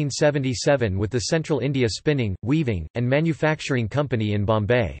 1877 with the Central India Spinning, Weaving, and Manufacturing Company in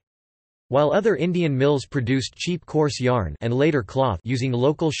Bombay. While other Indian mills produced cheap coarse yarn and later cloth using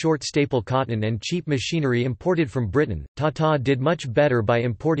local short staple cotton and cheap machinery imported from Britain, Tata did much better by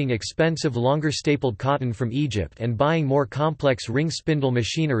importing expensive longer stapled cotton from Egypt and buying more complex ring spindle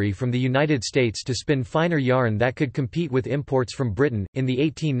machinery from the United States to spin finer yarn that could compete with imports from Britain. In the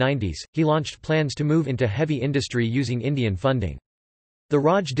 1890s, he launched plans to move into heavy industry using Indian funding. The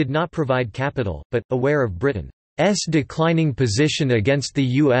Raj did not provide capital, but, aware of Britain's declining position against the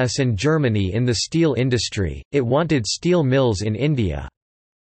US and Germany in the steel industry, it wanted steel mills in India.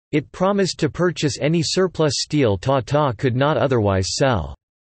 It promised to purchase any surplus steel Tata could not otherwise sell.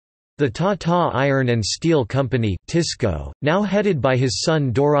 The Tata Iron and Steel Company (TISCO), now headed by his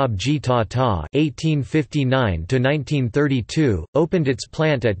son Dorabji Tata (1859–1932), opened its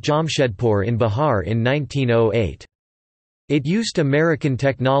plant at Jamshedpur in Bihar in 1908. It used American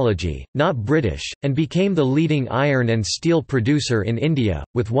technology, not British, and became the leading iron and steel producer in India,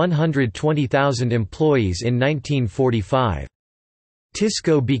 with 120,000 employees in 1945.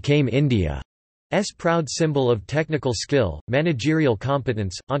 TISCO became India's proud symbol of technical skill, managerial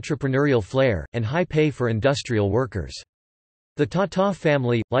competence, entrepreneurial flair, and high pay for industrial workers. The Tata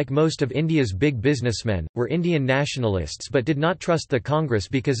family, like most of India's big businessmen, were Indian nationalists but did not trust the Congress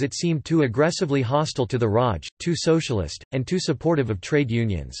because it seemed too aggressively hostile to the Raj, too socialist, and too supportive of trade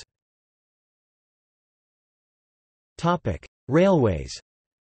unions. Railways.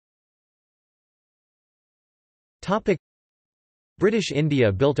 British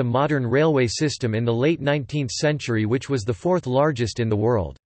India built a modern railway system in the late 19th century which was the fourth largest in the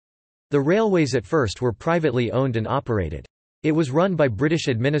world. The railways at first were privately owned and operated. It was run by British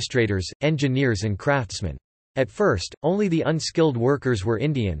administrators, engineers and craftsmen. At first, only the unskilled workers were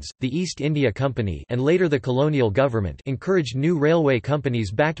Indians. The East India Company and later the colonial government encouraged new railway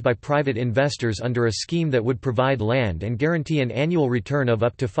companies backed by private investors under a scheme that would provide land and guarantee an annual return of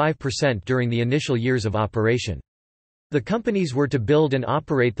up to 5% during the initial years of operation. The companies were to build and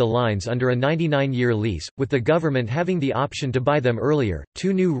operate the lines under a 99-year lease, with the government having the option to buy them earlier.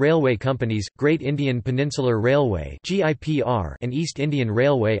 Two new railway companies, Great Indian Peninsular Railway (GIPR) and East Indian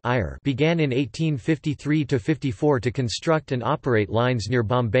Railway (IR), began in 1853–54 to construct and operate lines near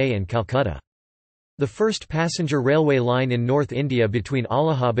Bombay and Calcutta. The first passenger railway line in North India between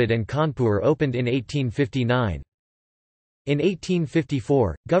Allahabad and Kanpur opened in 1859. In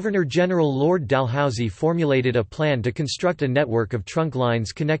 1854, Governor-General Lord Dalhousie formulated a plan to construct a network of trunk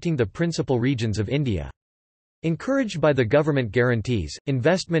lines connecting the principal regions of India. Encouraged by the government guarantees,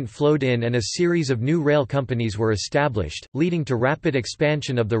 investment flowed in and a series of new rail companies were established, leading to rapid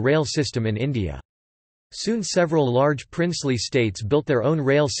expansion of the rail system in India. Soon several large princely states built their own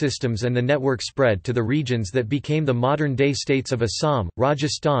rail systems and the network spread to the regions that became the modern-day states of Assam,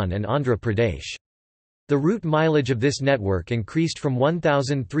 Rajasthan and Andhra Pradesh. The route mileage of this network increased from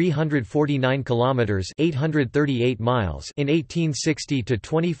 1,349 kilometers (838 miles) in 1860 to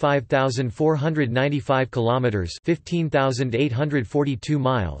 25,495 kilometers (15,842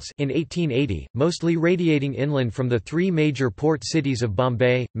 miles) in 1880, mostly radiating inland from the three major port cities of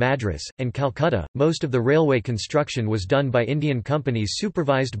Bombay, Madras, and Calcutta. Most of the railway construction was done by Indian companies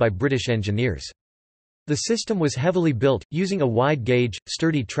supervised by British engineers. The system was heavily built, using a wide gauge,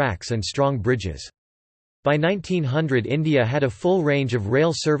 sturdy tracks and strong bridges. By 1900 India had a full range of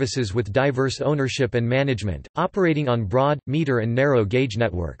rail services with diverse ownership and management, operating on broad, meter and narrow gauge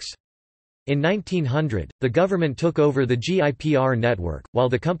networks. In 1900, the government took over the GIPR network, while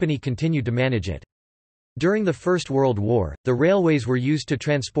the company continued to manage it. During the First World War, the railways were used to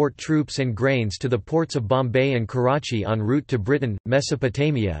transport troops and grains to the ports of Bombay and Karachi en route to Britain,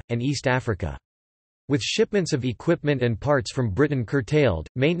 Mesopotamia, and East Africa. With shipments of equipment and parts from Britain curtailed,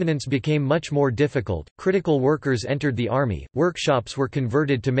 maintenance became much more difficult. Critical workers entered the army, workshops were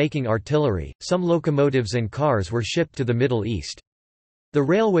converted to making artillery, some locomotives and cars were shipped to the Middle East. The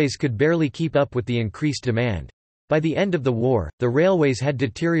railways could barely keep up with the increased demand. By the end of the war, the railways had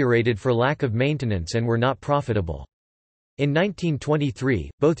deteriorated for lack of maintenance and were not profitable. In 1923,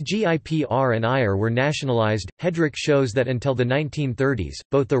 both GIPR and IR were nationalized. Hedrick shows that until the 1930s,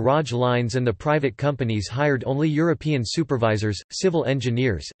 both the Raj lines and the private companies hired only European supervisors, civil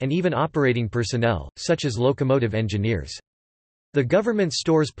engineers, and even operating personnel, such as locomotive engineers. The government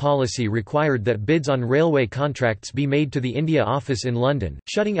stores policy required that bids on railway contracts be made to the India office in London,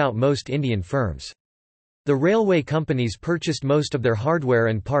 shutting out most Indian firms. The railway companies purchased most of their hardware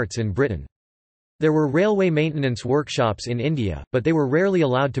and parts in Britain. There were railway maintenance workshops in India, but they were rarely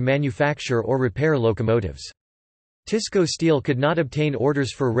allowed to manufacture or repair locomotives. Tisco Steel could not obtain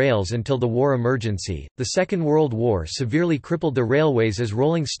orders for rails until the war emergency. The Second World War severely crippled the railways as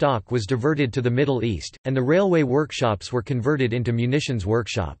rolling stock was diverted to the Middle East, and the railway workshops were converted into munitions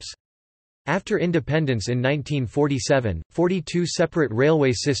workshops. After independence in 1947, 42 separate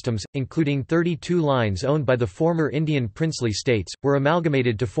railway systems, including 32 lines owned by the former Indian princely states, were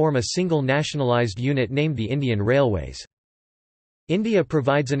amalgamated to form a single nationalised unit named the Indian Railways. India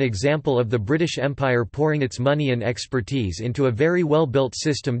provides an example of the British Empire pouring its money and expertise into a very well-built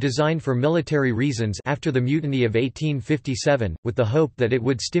system designed for military reasons after the Mutiny of 1857, with the hope that it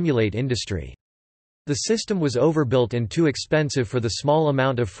would stimulate industry. The system was overbuilt and too expensive for the small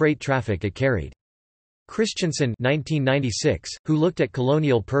amount of freight traffic it carried. Christensen 1996, who looked at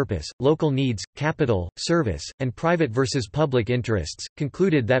colonial purpose, local needs, capital, service, and private versus public interests,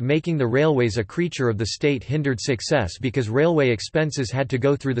 concluded that making the railways a creature of the state hindered success because railway expenses had to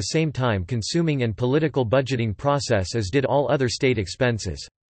go through the same time-consuming and political budgeting process as did all other state expenses.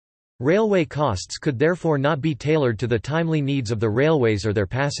 Railway costs could therefore not be tailored to the timely needs of the railways or their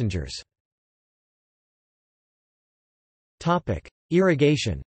passengers.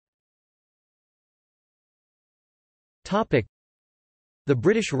 Irrigation. The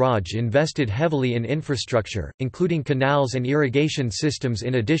British Raj invested heavily in infrastructure, including canals and irrigation systems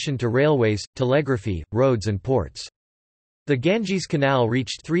in addition to railways, telegraphy, roads and ports. The Ganges Canal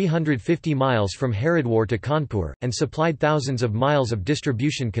reached 350 miles from Haridwar to Kanpur, and supplied thousands of miles of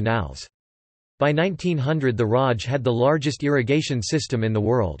distribution canals. By 1900 the Raj had the largest irrigation system in the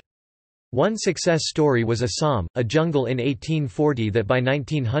world. One success story was Assam, a jungle in 1840 that by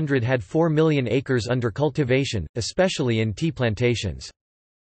 1900 had 4 million acres under cultivation, especially in tea plantations.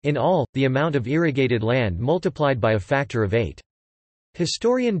 In all, the amount of irrigated land multiplied by a factor of 8.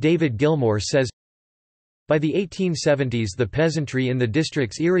 Historian David Gilmore says, by the 1870s the peasantry in the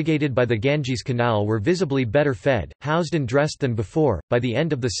districts irrigated by the Ganges Canal were visibly better fed, housed and dressed than before. By the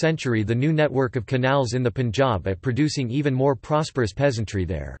end of the century the new network of canals in the Punjab at producing even more prosperous peasantry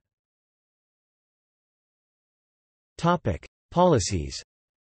there. Policies.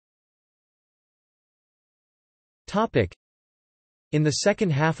 In the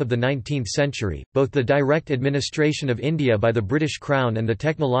second half of the 19th century, both the direct administration of India by the British Crown and the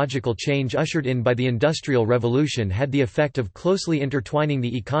technological change ushered in by the Industrial Revolution had the effect of closely intertwining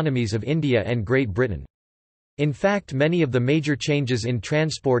the economies of India and Great Britain. In fact, many of the major changes in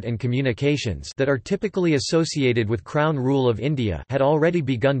transport and communications that are typically associated with Crown rule of India had already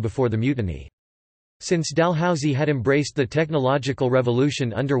begun before the mutiny. Since Dalhousie had embraced the technological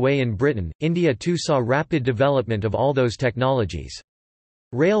revolution underway in Britain, India too saw rapid development of all those technologies.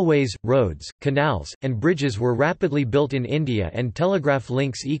 Railways, roads, canals, and bridges were rapidly built in India and telegraph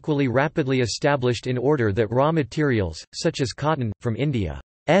links equally rapidly established in order that raw materials, such as cotton, from India's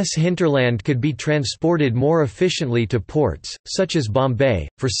hinterland could be transported more efficiently to ports, such as Bombay,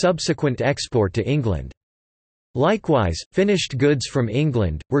 for subsequent export to England. Likewise, finished goods from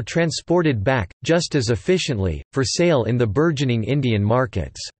England, were transported back, just as efficiently, for sale in the burgeoning Indian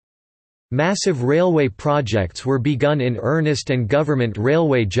markets. Massive railway projects were begun in earnest and government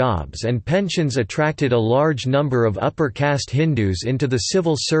railway jobs and pensions attracted a large number of upper-caste Hindus into the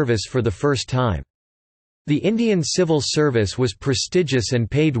civil service for the first time. The Indian civil service was prestigious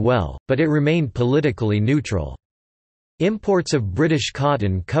and paid well, but it remained politically neutral. Imports of British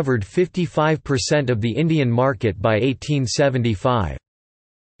cotton covered 55% of the Indian market by 1875.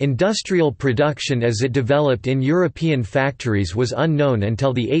 Industrial production as it developed in European factories was unknown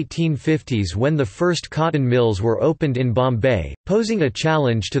until the 1850s when the first cotton mills were opened in Bombay, posing a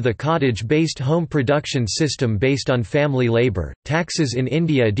challenge to the cottage-based home production system based on family labour. Taxes in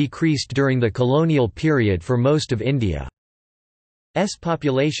India decreased during the colonial period for most of India's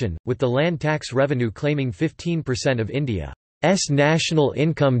population, with the land tax revenue claiming 15% of India's national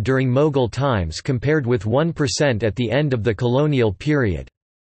income during Mughal times compared with 1% at the end of the colonial period.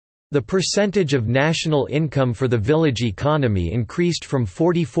 The percentage of national income for the village economy increased from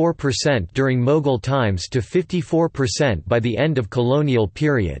 44% during Mughal times to 54% by the end of colonial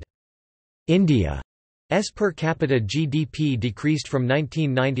period. India's per capita GDP decreased from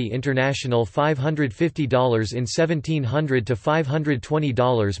 1990 international $550 in 1700 to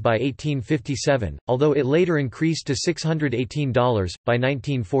 $520 by 1857, although it later increased to $618 by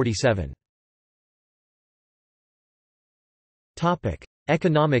 1947. Topic: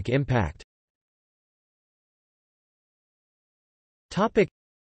 Economic impact. Topic: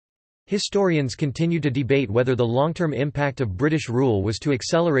 Historians continue to debate whether the long-term impact of British rule was to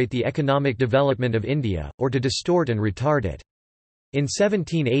accelerate the economic development of India, or to distort and retard it. In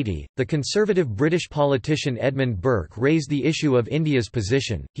 1780, the conservative British politician Edmund Burke raised the issue of India's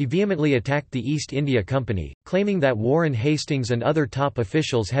position. He vehemently attacked the East India Company, claiming that Warren Hastings and other top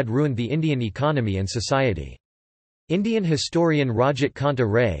officials had ruined the Indian economy and society. Indian historian Rajat Kanta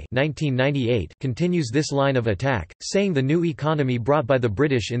Ray (1998) continues this line of attack, saying the new economy brought by the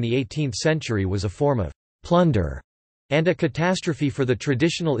British in the 18th century was a form of plunder and a catastrophe for the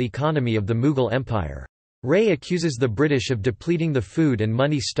traditional economy of the Mughal Empire. Ray accuses the British of depleting the food and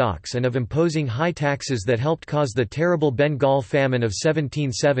money stocks and of imposing high taxes that helped cause the terrible Bengal famine of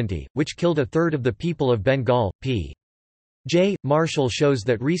 1770, which killed a third of the people of Bengal. J. Marshall shows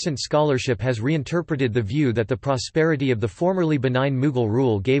that recent scholarship has reinterpreted the view that the prosperity of the formerly benign Mughal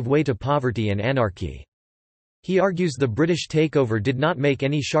rule gave way to poverty and anarchy. He argues the British takeover did not make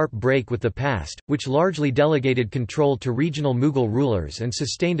any sharp break with the past, which largely delegated control to regional Mughal rulers and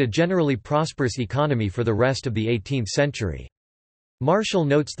sustained a generally prosperous economy for the rest of the 18th century. Marshall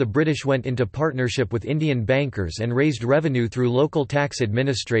notes the British went into partnership with Indian bankers and raised revenue through local tax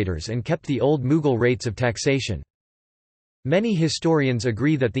administrators and kept the old Mughal rates of taxation. Many historians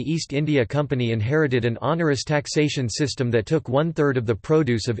agree that the East India Company inherited an onerous taxation system that took one-third of the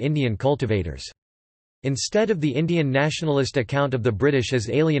produce of Indian cultivators. Instead of the Indian nationalist account of the British as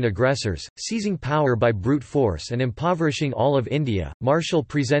alien aggressors, seizing power by brute force and impoverishing all of India, Marshall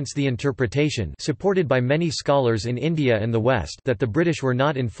presents the interpretation supported by many scholars in India and the West that the British were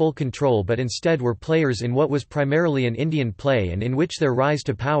not in full control but instead were players in what was primarily an Indian play and in which their rise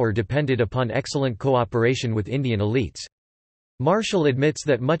to power depended upon excellent cooperation with Indian elites. Marshall admits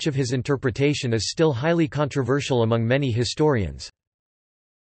that much of his interpretation is still highly controversial among many historians.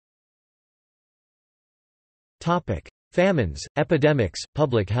 Famines, epidemics,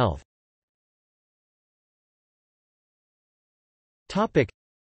 public health.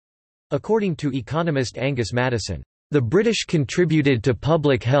 According to economist Angus Maddison, the British contributed to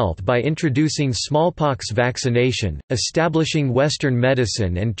public health by introducing smallpox vaccination, establishing Western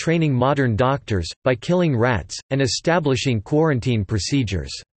medicine and training modern doctors, by killing rats, and establishing quarantine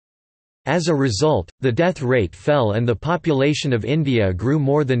procedures. As a result, the death rate fell and the population of India grew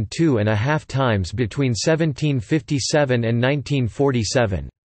more than 2.5 times between 1757 and 1947.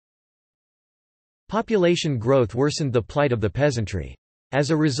 Population growth worsened the plight of the peasantry. As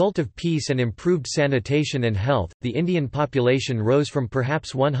a result of peace and improved sanitation and health, the Indian population rose from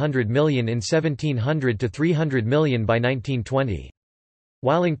perhaps 100 million in 1700 to 300 million by 1920.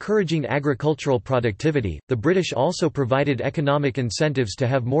 While encouraging agricultural productivity, the British also provided economic incentives to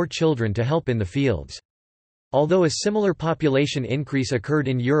have more children to help in the fields. Although a similar population increase occurred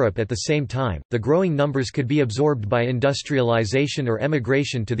in Europe at the same time, the growing numbers could be absorbed by industrialisation or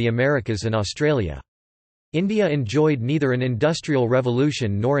emigration to the Americas and Australia. India enjoyed neither an industrial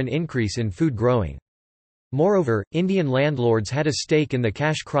revolution nor an increase in food growing. Moreover, Indian landlords had a stake in the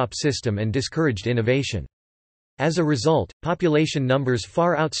cash crop system and discouraged innovation. As a result, population numbers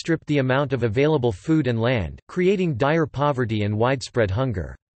far outstripped the amount of available food and land, creating dire poverty and widespread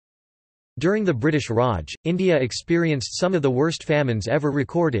hunger. During the British Raj, India experienced some of the worst famines ever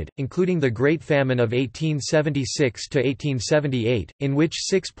recorded, including the Great Famine of 1876–1878, in which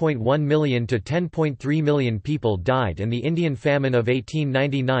 6.1 million to 10.3 million people died, and the Indian Famine of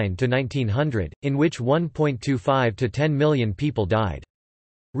 1899–1900, in which 1.25 to 10 million people died.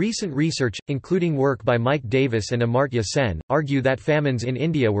 Recent research, including work by Mike Davis and Amartya Sen, argue that famines in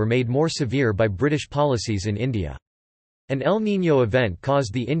India were made more severe by British policies in India. An El Niño event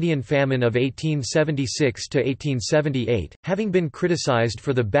caused the Indian famine of 1876–1878, having been criticised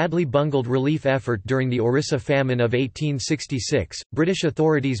for the badly bungled relief effort during the Orissa famine of 1866. British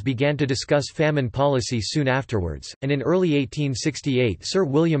authorities began to discuss famine policy soon afterwards, and in early 1868 Sir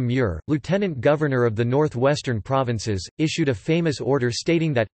William Muir, Lieutenant Governor of the North-Western Provinces, issued a famous order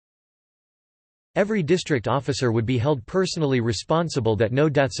stating that every district officer would be held personally responsible that no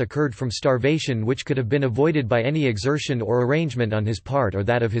deaths occurred from starvation which could have been avoided by any exertion or arrangement on his part or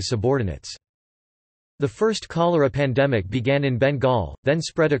that of his subordinates. The first cholera pandemic began in Bengal, then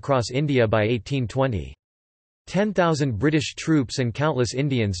spread across India by 1820. 10,000 British troops and countless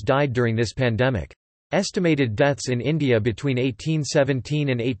Indians died during this pandemic. Estimated deaths in India between 1817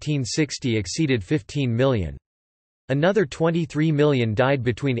 and 1860 exceeded 15 million. Another 23 million died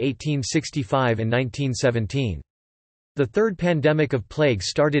between 1865 and 1917. The third pandemic of plague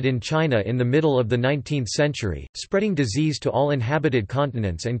started in China in the middle of the 19th century, spreading disease to all inhabited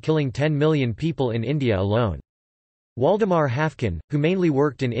continents and killing 10 million people in India alone. Waldemar Haffkine, who mainly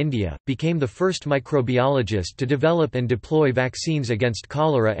worked in India, became the first microbiologist to develop and deploy vaccines against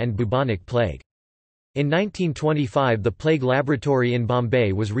cholera and bubonic plague. In 1925 the plague laboratory in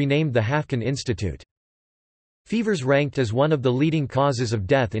Bombay was renamed the Haffkine Institute. Fevers ranked as one of the leading causes of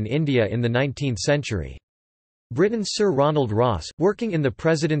death in India in the 19th century. Britain's Sir Ronald Ross, working in the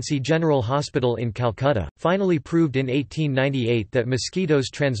Presidency General Hospital in Calcutta, finally proved in 1898 that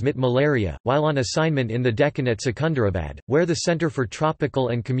mosquitoes transmit malaria, while on assignment in the Deccan at Secunderabad, where the Centre for Tropical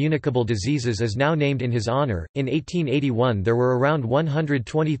and Communicable Diseases is now named in his honour. In 1881 there were around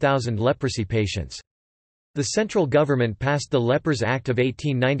 120,000 leprosy patients. The central government passed the Lepers Act of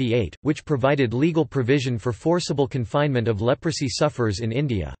 1898, which provided legal provision for forcible confinement of leprosy sufferers in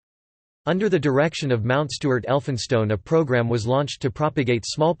India. Under the direction of Mount Stuart Elphinstone, a program was launched to propagate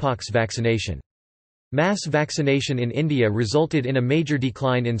smallpox vaccination. Mass vaccination in India resulted in a major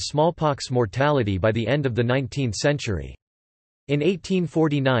decline in smallpox mortality by the end of the 19th century. In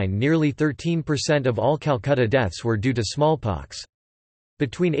 1849 nearly 13% of all Calcutta deaths were due to smallpox.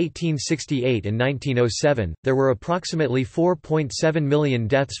 Between 1868 and 1907, there were approximately 4.7 million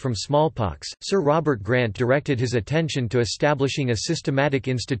deaths from smallpox. Sir Robert Grant directed his attention to establishing a systematic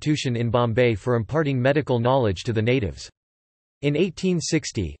institution in Bombay for imparting medical knowledge to the natives. In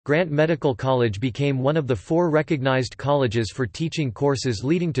 1860, Grant Medical College became one of the 4 recognised colleges for teaching courses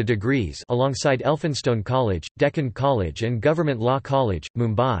leading to degrees, alongside Elphinstone College, Deccan College, and Government Law College,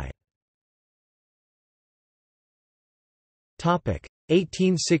 Mumbai.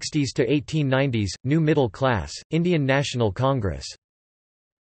 1860s to 1890s, New Middle Class, Indian National Congress.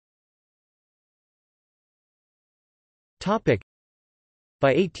 By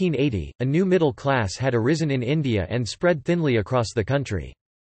 1880, a new middle class had arisen in India and spread thinly across the country.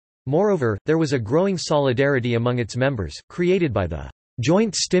 Moreover, there was a growing solidarity among its members, created by the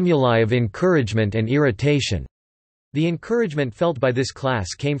joint stimuli of encouragement and irritation. The encouragement felt by this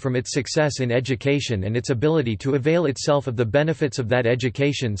class came from its success in education and its ability to avail itself of the benefits of that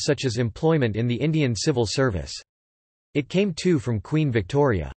education, such as employment in the Indian civil service. It came too from Queen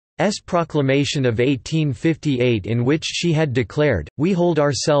Victoria's proclamation of 1858, in which she had declared, "We hold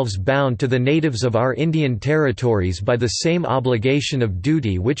ourselves bound to the natives of our Indian territories by the same obligation of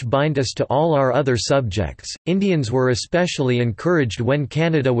duty which bind us to all our other subjects." Indians were especially encouraged when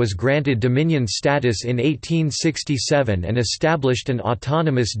Canada was granted Dominion status in 1867 and established an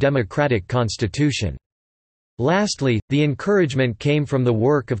autonomous democratic constitution. Lastly, the encouragement came from the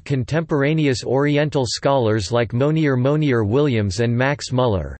work of contemporaneous Oriental scholars like Monier Williams and Max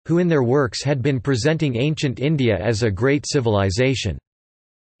Muller, who in their works had been presenting ancient India as a great civilization.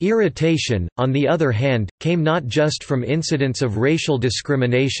 Irritation, on the other hand, came not just from incidents of racial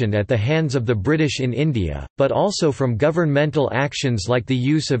discrimination at the hands of the British in India, but also from governmental actions like the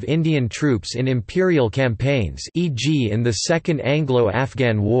use of Indian troops in imperial campaigns, e.g. in the Second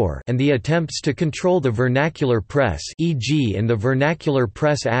Anglo-Afghan War, and the attempts to control the vernacular press, e.g. in the Vernacular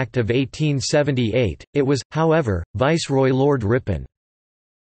Press Act of 1878. It was, however, Viceroy Lord Ripon's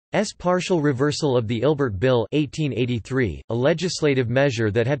partial reversal of the Ilbert Bill 1883, a legislative measure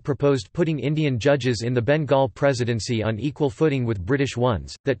that had proposed putting Indian judges in the Bengal presidency on equal footing with British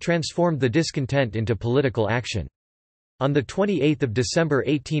ones, that transformed the discontent into political action. On 28 December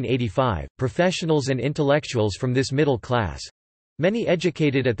 1885, professionals and intellectuals from this middle class—many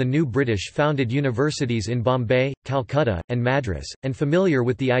educated at the new British-founded universities in Bombay, Calcutta, and Madras, and familiar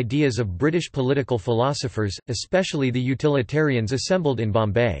with the ideas of British political philosophers, especially the utilitarians assembled in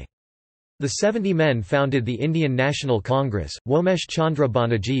Bombay. The 70 men founded the Indian National Congress. Womesh Chandra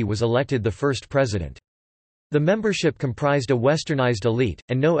Banerjee was elected the first president. The membership comprised a westernized elite,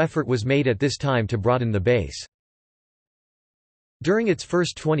 and no effort was made at this time to broaden the base. During its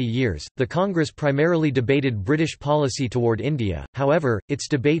first 20 years, the Congress primarily debated British policy toward India, however, its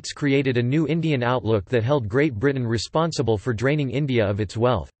debates created a new Indian outlook that held Great Britain responsible for draining India of its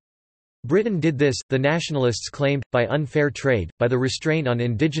wealth. Britain did this, the nationalists claimed, by unfair trade, by the restraint on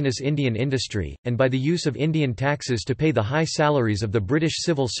indigenous Indian industry, and by the use of Indian taxes to pay the high salaries of the British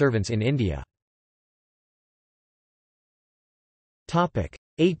civil servants in India.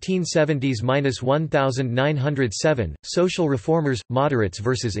 1870s–1907, social reformers, moderates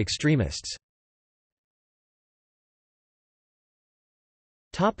versus extremists.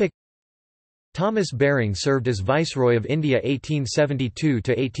 Thomas Baring served as Viceroy of India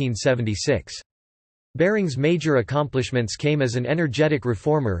 1872–1876. Baring's major accomplishments came as an energetic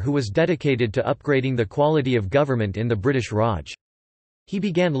reformer who was dedicated to upgrading the quality of government in the British Raj. He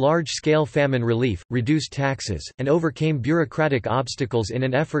began large-scale famine relief, reduced taxes, and overcame bureaucratic obstacles in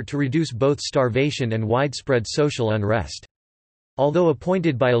an effort to reduce both starvation and widespread social unrest. Although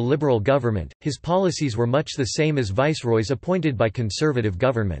appointed by a liberal government, his policies were much the same as viceroys appointed by conservative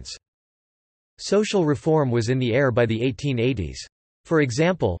governments. Social reform was in the air by the 1880s. For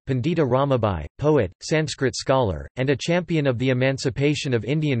example, Pandita Ramabai, poet, Sanskrit scholar, and a champion of the emancipation of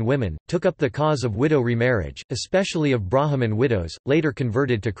Indian women, took up the cause of widow remarriage, especially of Brahmin widows, later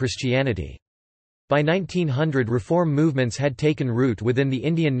converted to Christianity. By 1900 reform movements had taken root within the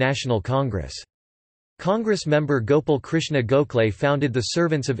Indian National Congress. Congress member Gopal Krishna Gokhale founded the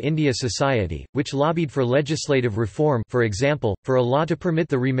Servants of India Society, which lobbied for legislative reform, for example, for a law to permit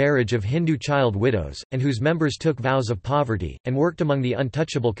the remarriage of Hindu child widows, and whose members took vows of poverty, and worked among the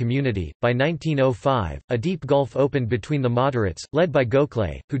untouchable community. By 1905, a deep gulf opened between the moderates, led by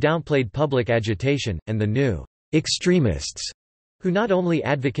Gokhale, who downplayed public agitation, and the new extremists, who not only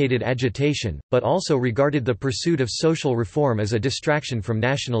advocated agitation, but also regarded the pursuit of social reform as a distraction from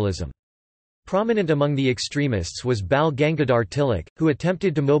nationalism. Prominent among the extremists was Bal Gangadhar Tilak, who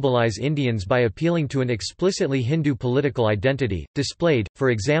attempted to mobilize Indians by appealing to an explicitly Hindu political identity, displayed,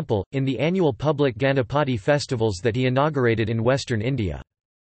 for example, in the annual public Ganapati festivals that he inaugurated in western India.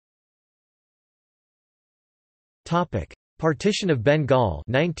 Partition of Bengal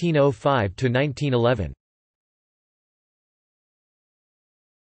 1905 to 1911.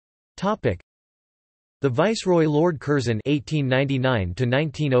 The Viceroy Lord Curzon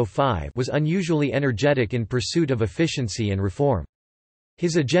 (1899–1905) was unusually energetic in pursuit of efficiency and reform.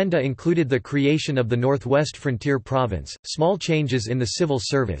 His agenda included the creation of the Northwest Frontier Province, small changes in the civil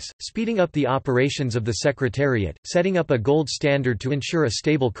service, speeding up the operations of the Secretariat, setting up a gold standard to ensure a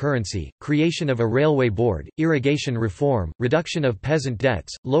stable currency, creation of a railway board, irrigation reform, reduction of peasant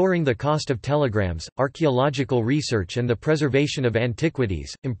debts, lowering the cost of telegrams, archaeological research and the preservation of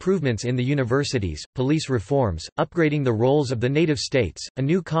antiquities, improvements in the universities, police reforms, upgrading the roles of the native states, a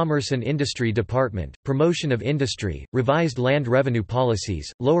new commerce and industry department, promotion of industry, revised land revenue policies,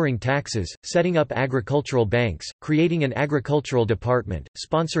 lowering taxes, setting up agricultural banks, creating an agricultural department,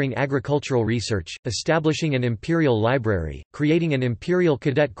 sponsoring agricultural research, establishing an imperial library, creating an imperial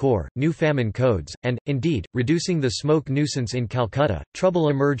cadet corps, new famine codes, and, indeed, reducing the smoke nuisance in Calcutta. Trouble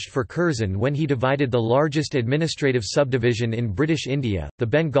emerged for Curzon when he divided the largest administrative subdivision in British India, the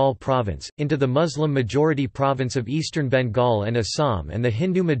Bengal province, into the Muslim-majority province of eastern Bengal and Assam and the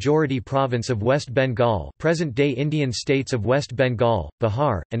Hindu-majority province of West Bengal, present-day Indian states of West Bengal,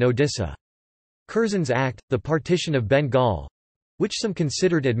 Bihar, and Odisha. Curzon's act, the Partition of Bengal—which some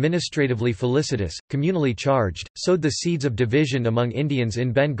considered administratively felicitous, communally charged, sowed the seeds of division among Indians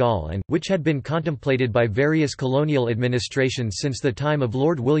in Bengal and, which had been contemplated by various colonial administrations since the time of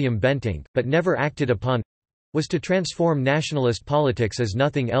Lord William Bentinck, but never acted upon, was to transform nationalist politics as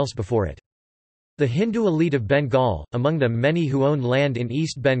nothing else before it. The Hindu elite of Bengal, among them many who owned land in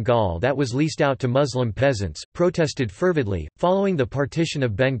East Bengal that was leased out to Muslim peasants, protested fervidly, following the partition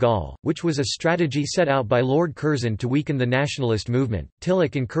of Bengal, which was a strategy set out by Lord Curzon to weaken the nationalist movement.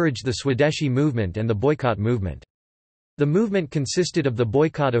 Tilak encouraged the Swadeshi movement and the boycott movement. The movement consisted of the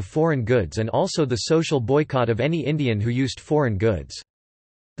boycott of foreign goods and also the social boycott of any Indian who used foreign goods.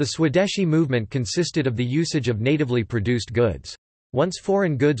 The Swadeshi movement consisted of the usage of natively produced goods. Once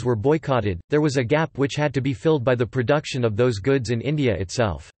foreign goods were boycotted, there was a gap which had to be filled by the production of those goods in India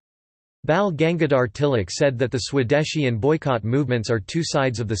itself. Bal Gangadhar Tilak said that the Swadeshi and boycott movements are two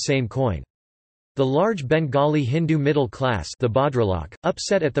sides of the same coin. The large Bengali Hindu middle class, the Bhadralok,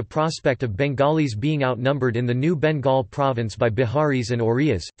 upset at the prospect of Bengalis being outnumbered in the new Bengal province by Biharis and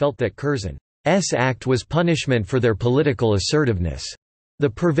Orias, felt that Curzon's act was punishment for their political assertiveness. The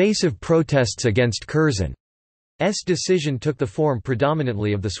pervasive protests against Curzon's decision took the form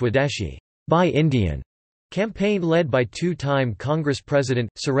predominantly of the Swadeshi Buy Indian campaign led by two-time Congress President,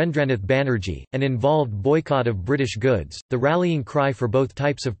 Surendranath Banerjee, and involved boycott of British goods. The rallying cry for both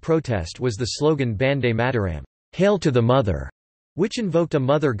types of protest was the slogan Bande Mataram, Hail to the Mother, which invoked a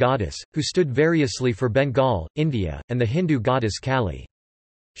mother goddess, who stood variously for Bengal, India, and the Hindu goddess Kali.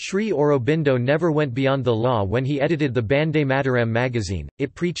 Sri Aurobindo never went beyond the law when he edited the Bande Mataram magazine.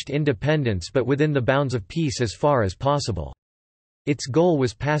 It preached independence but within the bounds of peace as far as possible. Its goal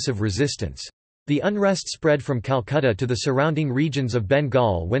was passive resistance. The unrest spread from Calcutta to the surrounding regions of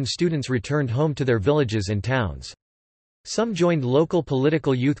Bengal when students returned home to their villages and towns. Some joined local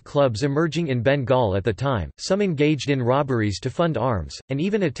political youth clubs emerging in Bengal at the time, some engaged in robberies to fund arms, and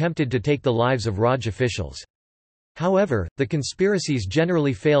even attempted to take the lives of Raj officials. However, the conspiracies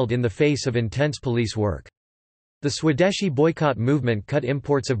generally failed in the face of intense police work. The Swadeshi boycott movement cut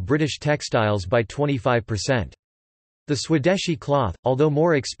imports of British textiles by 25%. The Swadeshi cloth, although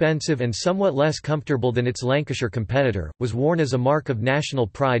more expensive and somewhat less comfortable than its Lancashire competitor, was worn as a mark of national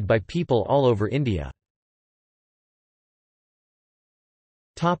pride by people all over India.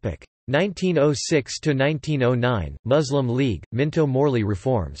 1906–1909, Muslim League, Minto-Morley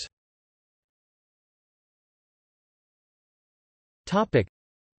reforms.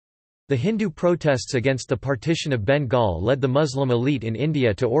 The Hindu protests against the partition of Bengal led the Muslim elite in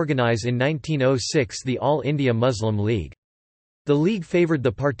India to organise in 1906 the All India Muslim League. The league favoured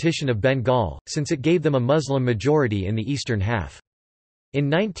the partition of Bengal, since it gave them a Muslim majority in the eastern half. In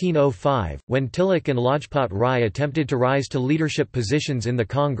 1905, when Tilak and Lajpat Rai attempted to rise to leadership positions in the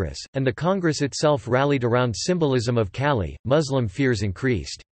Congress, and the Congress itself rallied around symbolism of Kali, Muslim fears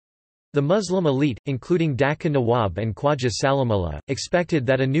increased. The Muslim elite, including Dhaka Nawab and Khwaja Salimullah, expected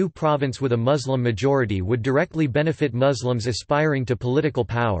that a new province with a Muslim majority would directly benefit Muslims aspiring to political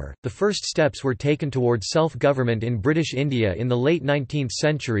power. The first steps were taken towards self-government in British India in the late 19th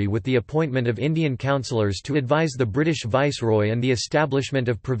century with the appointment of Indian councillors to advise the British Viceroy and the establishment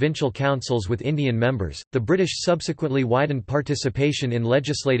of provincial councils with Indian members. The British subsequently widened participation in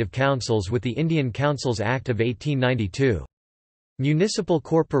legislative councils with the Indian Councils Act of 1892. Municipal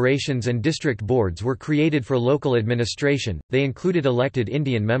corporations and district boards were created for local administration, they included elected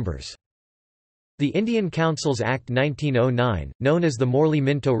Indian members. The Indian Councils Act 1909, known as the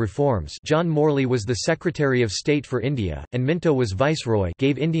Morley-Minto Reforms, John Morley was the Secretary of State for India, and Minto was Viceroy,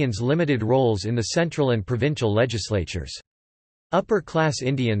 gave Indians limited roles in the central and provincial legislatures. Upper-class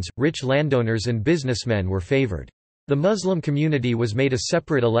Indians, rich landowners and businessmen were favoured. The Muslim community was made a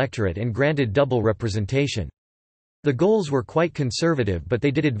separate electorate and granted double representation. The goals were quite conservative but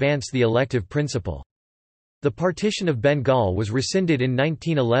they did advance the elective principle. The partition of Bengal was rescinded in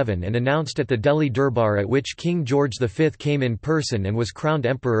 1911 and announced at the Delhi Durbar at which King George V came in person and was crowned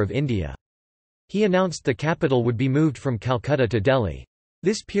Emperor of India. He announced the capital would be moved from Calcutta to Delhi.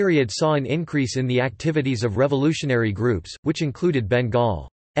 This period saw an increase in the activities of revolutionary groups, which included Bengal's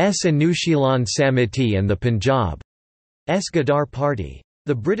Anushilan Samiti and the Punjab's Ghadar Party.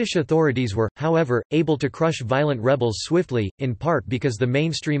 The British authorities were, however, able to crush violent rebels swiftly, in part because the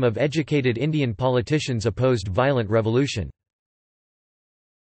mainstream of educated Indian politicians opposed violent revolution.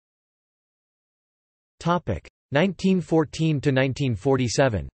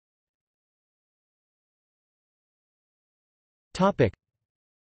 1914–1947.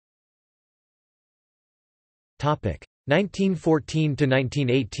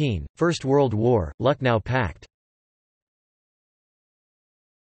 1914–1918, First World War, Lucknow Pact.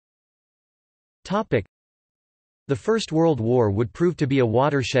 The First World War would prove to be a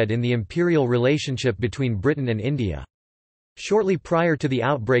watershed in the imperial relationship between Britain and India. Shortly prior to the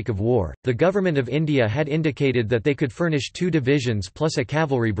outbreak of war, the Government of India had indicated that they could furnish 2 divisions plus a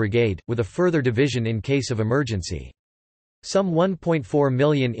cavalry brigade, with a further division in case of emergency. Some 1.4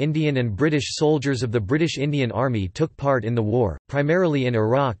 million Indian and British soldiers of the British Indian Army took part in the war, primarily in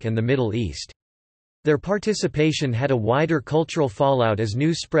Iraq and the Middle East. Their participation had a wider cultural fallout as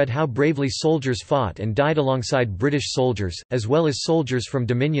news spread how bravely soldiers fought and died alongside British soldiers, as well as soldiers from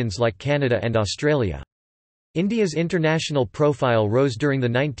dominions like Canada and Australia. India's international profile rose during the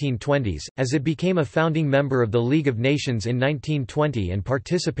 1920s, as it became a founding member of the League of Nations in 1920 and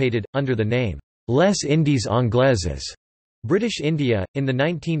participated, under the name, Les Indies Anglaises, British India, in the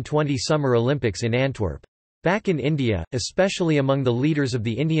 1920 Summer Olympics in Antwerp. Back in India, especially among the leaders of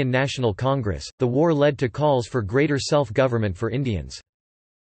the Indian National Congress, the war led to calls for greater self-government for Indians.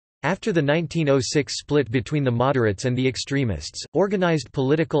 After the 1906 split between the moderates and the extremists, organized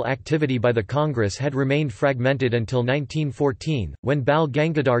political activity by the Congress had remained fragmented until 1914, when Bal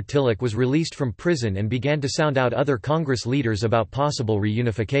Gangadhar Tilak was released from prison and began to sound out other Congress leaders about possible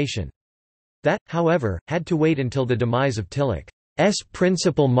reunification. That, however, had to wait until the demise of Tilak's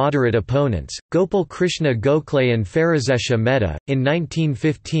principal moderate opponents, Gopal Krishna Gokhale and Pherozeshah Mehta, in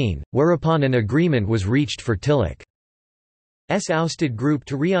 1915, whereupon an agreement was reached for Tilak's ousted group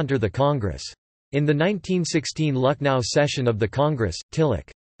to re-enter the Congress. In the 1916 Lucknow session of the Congress,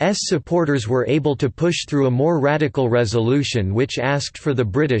 Tilak's supporters were able to push through a more radical resolution which asked for the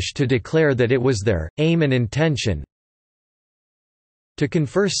British to declare that it was their aim and intention to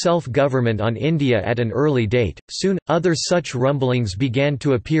confer self-government on India at an early date. Soon, other such rumblings began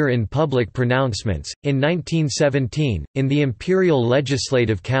to appear in public pronouncements. In 1917, in the Imperial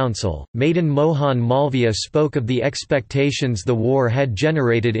Legislative Council, Madan Mohan Malviya spoke of the expectations the war had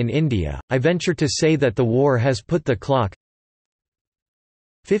generated in India. I venture to say that the war has put the clock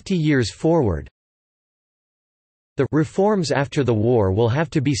 50 years forward. The reforms after the war will have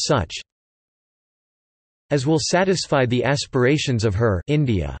to be such as will satisfy the aspirations of her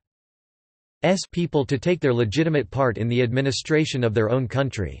India's people to take their legitimate part in the administration of their own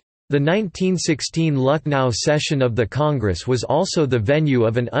country. The 1916 Lucknow session of the Congress was also the venue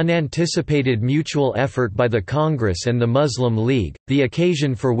of an unanticipated mutual effort by the Congress and the Muslim League, the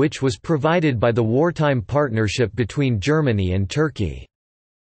occasion for which was provided by the wartime partnership between Germany and Turkey.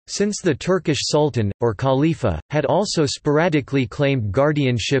 Since the Turkish Sultan, or Khalifa, had also sporadically claimed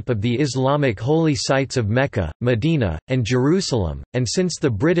guardianship of the Islamic holy sites of Mecca, Medina, and Jerusalem, and since the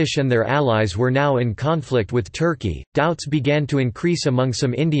British and their allies were now in conflict with Turkey, doubts began to increase among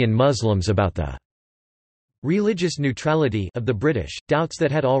some Indian Muslims about the religious neutrality of the British, doubts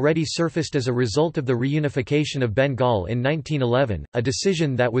that had already surfaced as a result of the reunification of Bengal in 1911, a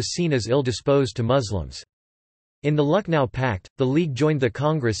decision that was seen as ill-disposed to Muslims. In the Lucknow Pact, the League joined the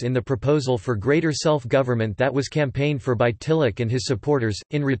Congress in the proposal for greater self-government that was campaigned for by Tilak and his supporters.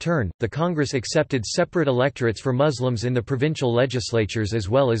 In return, the Congress accepted separate electorates for Muslims in the provincial legislatures as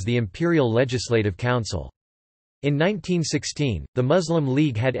well as the Imperial Legislative Council. In 1916, the Muslim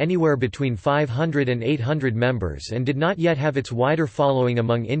League had anywhere between 500 and 800 members and did not yet have its wider following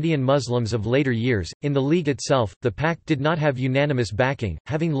among Indian Muslims of later years. In the League itself, the pact did not have unanimous backing,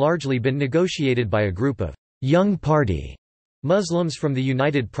 having largely been negotiated by a group of Young Party Muslims from the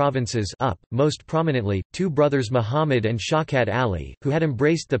United Provinces UP, most prominently, 2 brothers Muhammad and Shaukat Ali, who had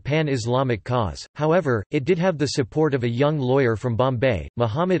embraced the pan-Islamic cause. However, it did have the support of a young lawyer from Bombay,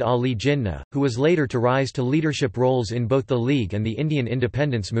 Muhammad Ali Jinnah, who was later to rise to leadership roles in both the League and the Indian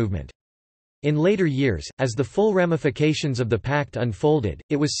independence movement. In later years, as the full ramifications of the pact unfolded,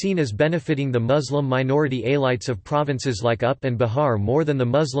 it was seen as benefiting the Muslim minority elites of provinces like UP and Bihar more than the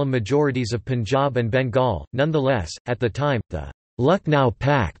Muslim majorities of Punjab and Bengal. Nonetheless, at the time, the Lucknow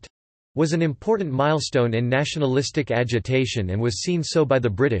Pact was an important milestone in nationalistic agitation and was seen so by the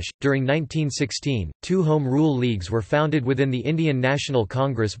British. During 1916, 2 Home Rule Leagues were founded within the Indian National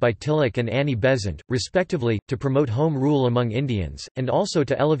Congress by Tilak and Annie Besant, respectively, to promote home rule among Indians, and also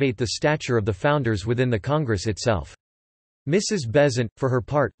to elevate the stature of the founders within the Congress itself. Mrs. Besant, for her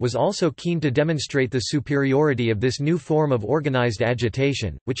part, was also keen to demonstrate the superiority of this new form of organised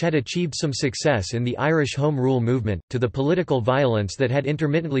agitation, which had achieved some success in the Irish Home Rule movement, to the political violence that had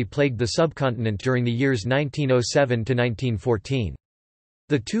intermittently plagued the subcontinent during the years 1907 to 1914.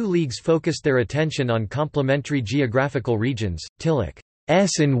 The 2 leagues focused their attention on complementary geographical regions, Tilak's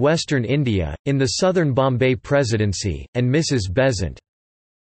in western India, in the southern Bombay Presidency, and Mrs. Besant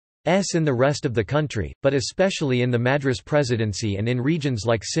in the rest of the country, but especially in the Madras Presidency and in regions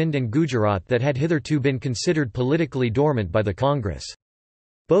like Sindh and Gujarat that had hitherto been considered politically dormant by the Congress.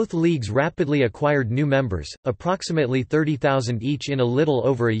 Both leagues rapidly acquired new members, approximately 30,000 each in a little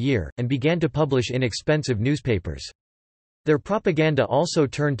over a year, and began to publish inexpensive newspapers. Their propaganda also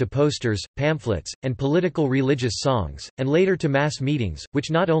turned to posters, pamphlets, and political religious songs, and later to mass meetings,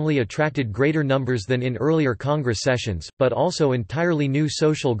 which not only attracted greater numbers than in earlier Congress sessions, but also entirely new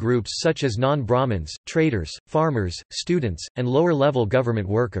social groups such as non-Brahmins, traders, farmers, students, and lower-level government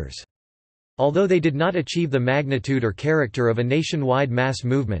workers. Although they did not achieve the magnitude or character of a nationwide mass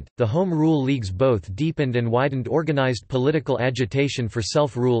movement, the Home Rule Leagues both deepened and widened organized political agitation for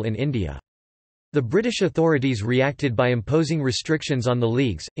self-rule in India. The British authorities reacted by imposing restrictions on the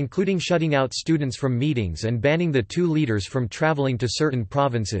leagues, including shutting out students from meetings and banning the two leaders from travelling to certain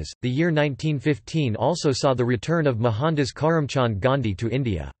provinces. The year 1915 also saw the return of Mohandas Karamchand Gandhi to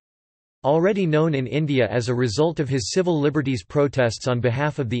India. Already known in India as a result of his civil liberties protests on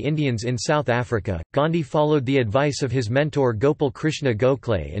behalf of the Indians in South Africa, Gandhi followed the advice of his mentor Gopal Krishna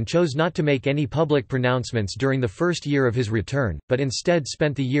Gokhale and chose not to make any public pronouncements during the first year of his return, but instead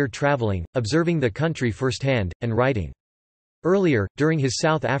spent the year travelling, observing the country firsthand, and writing. Earlier, during his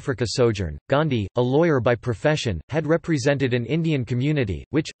South Africa sojourn, Gandhi, a lawyer by profession, had represented an Indian community,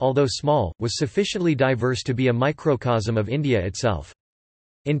 which, although small, was sufficiently diverse to be a microcosm of India itself.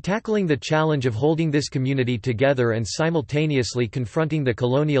 In tackling the challenge of holding this community together and simultaneously confronting the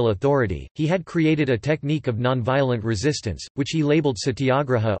colonial authority, he had created a technique of nonviolent resistance, which he labeled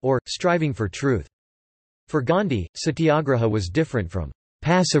satyagraha or striving for truth. For Gandhi, satyagraha was different from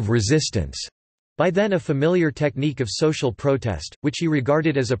passive resistance, by then a familiar technique of social protest, which he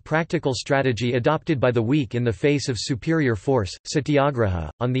regarded as a practical strategy adopted by the weak in the face of superior force. Satyagraha,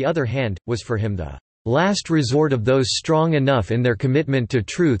 on the other hand, was for him the last resort of those strong enough in their commitment to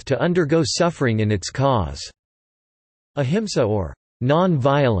truth to undergo suffering in its cause. Ahimsa or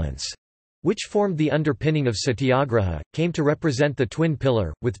non-violence, which formed the underpinning of satyagraha, came to represent the twin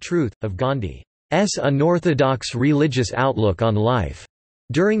pillar, with truth, of Gandhi's unorthodox religious outlook on life.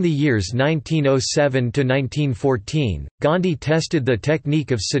 During the years 1907 to 1914, Gandhi tested the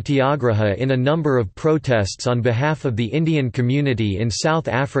technique of satyagraha in a number of protests on behalf of the Indian community in South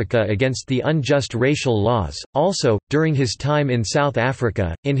Africa against the unjust racial laws. Also, during his time in South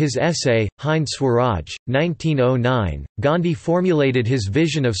Africa, in his essay, Hind Swaraj, 1909, Gandhi formulated his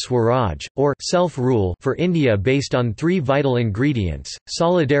vision of Swaraj, or self-rule, for India based on three vital ingredients: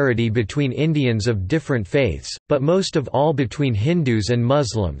 solidarity between Indians of different faiths, but most of all between Hindus and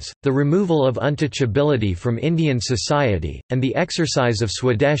Muslims, the removal of untouchability from Indian society, and the exercise of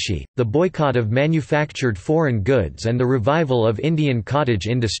Swadeshi, the boycott of manufactured foreign goods and the revival of Indian cottage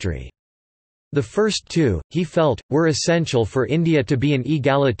industry. The first two, he felt, were essential for India to be an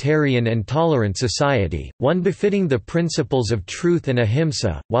egalitarian and tolerant society, one befitting the principles of truth and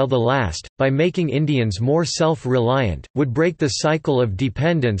ahimsa, while the last, by making Indians more self-reliant, would break the cycle of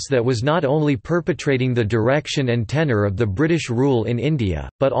dependence that was not only perpetrating the direction and tenor of the British rule in India,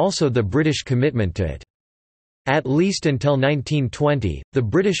 but also the British commitment to it. At least until 1920, the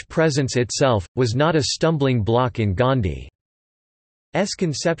British presence itself was not a stumbling block in Gandhi's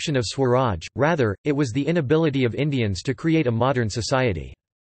conception of Swaraj, rather, it was the inability of Indians to create a modern society.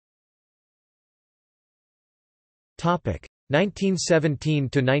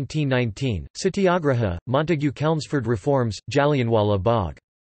 1917–1919, Satyagraha, Montagu-Chelmsford reforms, Jallianwala Bagh.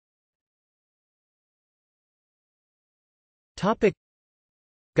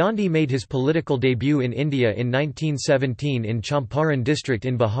 Gandhi made his political debut in India in 1917 in Champaran district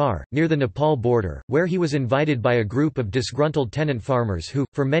in Bihar, near the Nepal border, where he was invited by a group of disgruntled tenant farmers who,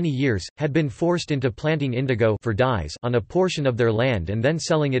 for many years, had been forced into planting indigo for dyes on a portion of their land and then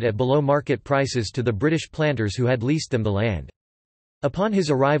selling it at below-market prices to the British planters who had leased them the land. Upon his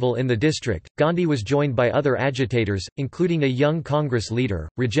arrival in the district, Gandhi was joined by other agitators, including a young Congress leader,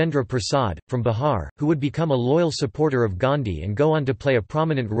 Rajendra Prasad, from Bihar, who would become a loyal supporter of Gandhi and go on to play a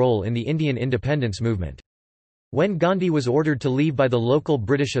prominent role in the Indian independence movement. When Gandhi was ordered to leave by the local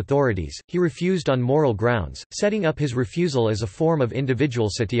British authorities, he refused on moral grounds, setting up his refusal as a form of individual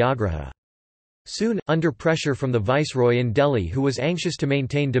satyagraha. Soon, under pressure from the viceroy in Delhi who was anxious to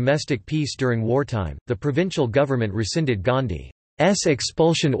maintain domestic peace during wartime, the provincial government rescinded Gandhi's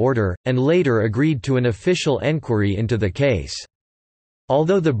expulsion order, and later agreed to an official enquiry into the case.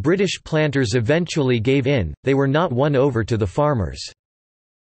 Although the British planters eventually gave in, they were not won over to the farmers'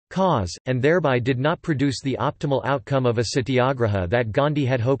 cause, and thereby did not produce the optimal outcome of a satyagraha that Gandhi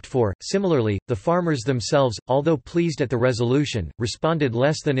had hoped for. Similarly, the farmers themselves, although pleased at the resolution, responded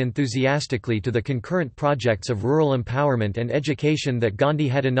less than enthusiastically to the concurrent projects of rural empowerment and education that Gandhi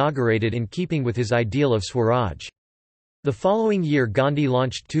had inaugurated in keeping with his ideal of Swaraj. The following year Gandhi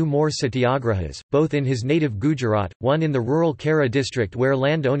launched 2 more satyagrahas, both in his native Gujarat, one in the rural Kara district where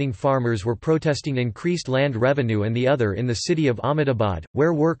land-owning farmers were protesting increased land revenue and the other in the city of Ahmedabad,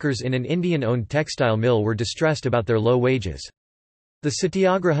 where workers in an Indian-owned textile mill were distressed about their low wages. The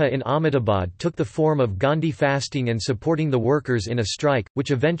satyagraha in Ahmedabad took the form of Gandhi fasting and supporting the workers in a strike,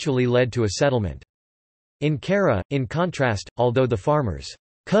 which eventually led to a settlement. In Kara, in contrast, although the farmers'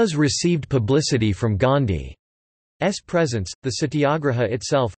 cause received publicity from Gandhi's presence, the satyagraha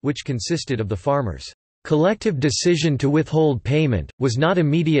itself, which consisted of the farmers' collective decision to withhold payment, was not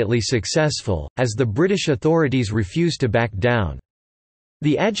immediately successful, as the British authorities refused to back down.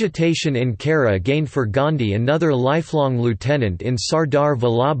 The agitation in Kara gained for Gandhi another lifelong lieutenant in Sardar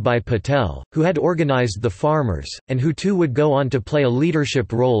Vallabhbhai Patel, who had organised the farmers, and who too would go on to play a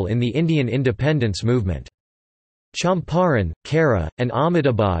leadership role in the Indian independence movement. Champaran, Kara, and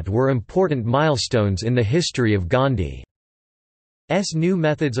Ahmedabad were important milestones in the history of Gandhi's new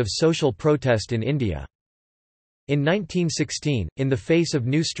methods of social protest in India. In 1916, in the face of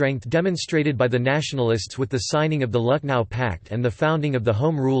new strength demonstrated by the nationalists with the signing of the Lucknow Pact and the founding of the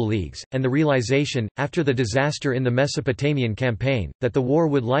Home Rule Leagues, and the realization, after the disaster in the Mesopotamian campaign, that the war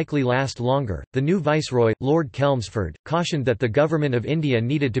would likely last longer, the new viceroy, Lord Chelmsford, cautioned that the government of India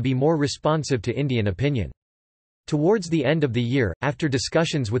needed to be more responsive to Indian opinion. Towards the end of the year, after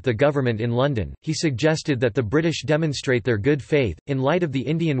discussions with the government in London, he suggested that the British demonstrate their good faith, in light of the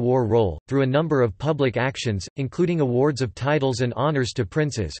Indian War role, through a number of public actions, including awards of titles and honours to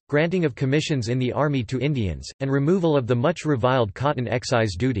princes, granting of commissions in the army to Indians, and removal of the much-reviled cotton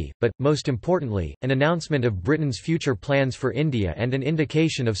excise duty, but, most importantly, an announcement of Britain's future plans for India and an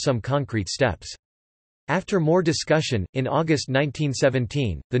indication of some concrete steps. After more discussion, in August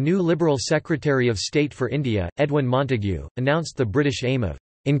 1917, the new Liberal Secretary of State for India, Edwin Montagu, announced the British aim of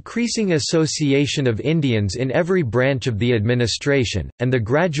increasing association of Indians in every branch of the administration, and the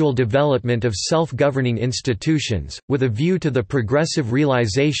gradual development of self-governing institutions, with a view to the progressive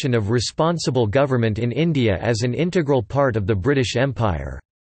realisation of responsible government in India as an integral part of the British Empire.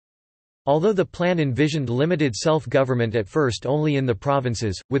 Although the plan envisioned limited self-government at first only in the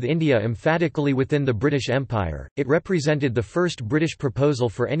provinces, with India emphatically within the British Empire, it represented the first British proposal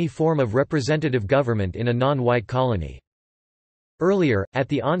for any form of representative government in a non-white colony. Earlier, at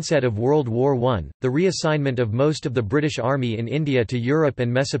the onset of World War I, the reassignment of most of the British Army in India to Europe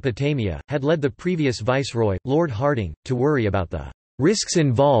and Mesopotamia, had led the previous viceroy, Lord Hardinge, to worry about the risks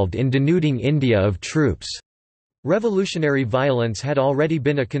involved in denuding India of troops. Revolutionary violence had already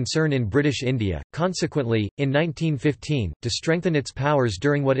been a concern in British India. Consequently, in 1915, to strengthen its powers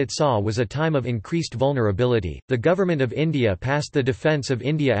during what it saw was a time of increased vulnerability, the Government of India passed the Defence of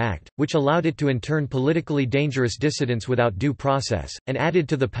India Act, which allowed it to intern politically dangerous dissidents without due process, and added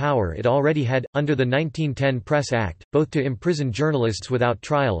to the power it already had, under the 1910 Press Act, both to imprison journalists without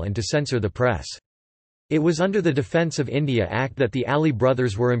trial and to censor the press. It was under the Defence of India Act that the Ali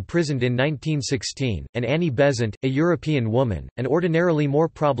brothers were imprisoned in 1916, and Annie Besant, a European woman, and ordinarily more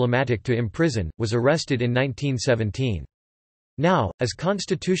problematic to imprison, was arrested in 1917. Now, as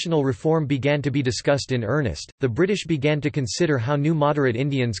constitutional reform began to be discussed in earnest, the British began to consider how new moderate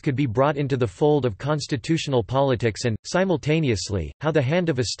Indians could be brought into the fold of constitutional politics and, simultaneously, how the hand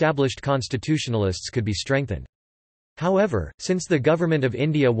of established constitutionalists could be strengthened. However, since the Government of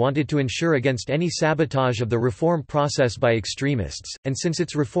India wanted to ensure against any sabotage of the reform process by extremists, and since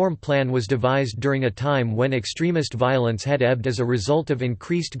its reform plan was devised during a time when extremist violence had ebbed as a result of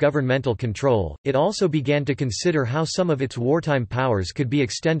increased governmental control, it also began to consider how some of its wartime powers could be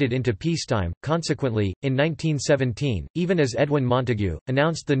extended into peacetime. Consequently, in 1917, even as Edwin Montagu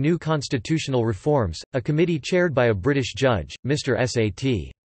announced the new constitutional reforms, a committee chaired by a British judge, Mr.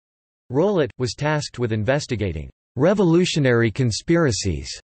 Sat. Rowlatt, was tasked with investigating revolutionary conspiracies,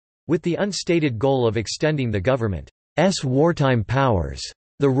 with the unstated goal of extending the government's wartime powers.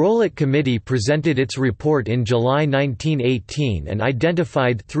 The Rowlatt Committee presented its report in July 1918 and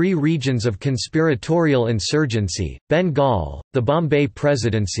identified 3 regions of conspiratorial insurgency: Bengal, the Bombay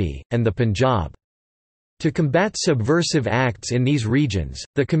Presidency, and the Punjab. To combat subversive acts in these regions,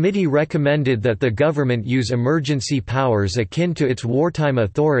 the committee recommended that the government use emergency powers akin to its wartime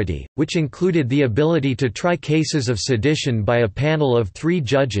authority, which included the ability to try cases of sedition by a panel of 3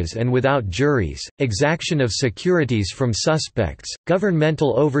 judges and without juries, exaction of securities from suspects,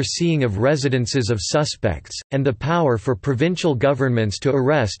 governmental overseeing of residences of suspects, and the power for provincial governments to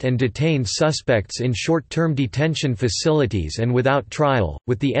arrest and detain suspects in short-term detention facilities and without trial.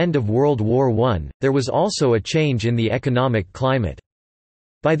 With the end of World War I, there was also a change in the economic climate.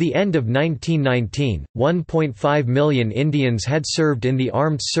 By the end of 1919, 1.5 million Indians had served in the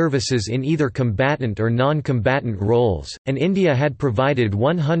armed services in either combatant or non-combatant roles, and India had provided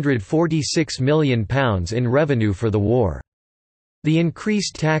 £146 million in revenue for the war. The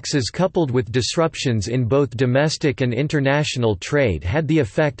increased taxes coupled with disruptions in both domestic and international trade had the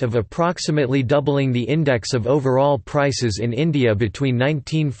effect of approximately doubling the index of overall prices in India between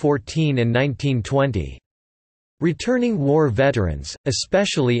 1914 and 1920. Returning war veterans,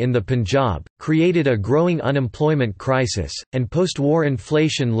 especially in the Punjab, created a growing unemployment crisis, and post-war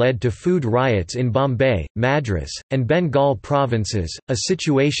inflation led to food riots in Bombay, Madras, and Bengal provinces, a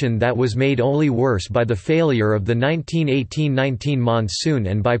situation that was made only worse by the failure of the 1918–19 monsoon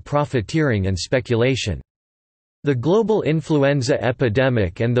and by profiteering and speculation. The global influenza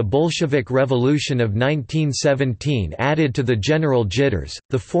epidemic and the Bolshevik Revolution of 1917 added to the general jitters,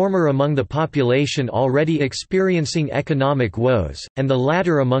 the former among the population already experiencing economic woes, and the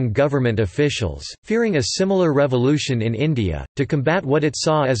latter among government officials, fearing a similar revolution in India. To combat what it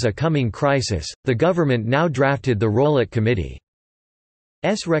saw as a coming crisis, the government now drafted the Rowlatt Committee's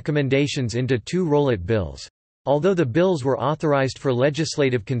recommendations into two Rowlatt bills. Although the bills were authorised for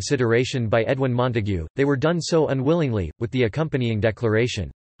legislative consideration by Edwin Montagu, they were done so unwillingly, with the accompanying declaration,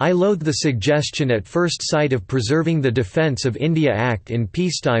 "I loathe the suggestion at first sight of preserving the Defence of India Act in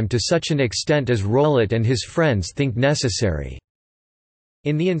peacetime to such an extent as Rowlatt and his friends think necessary."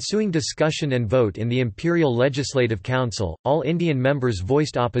 In the ensuing discussion and vote in the Imperial Legislative Council, all Indian members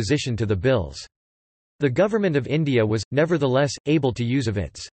voiced opposition to the bills. The Government of India was, nevertheless, able to use of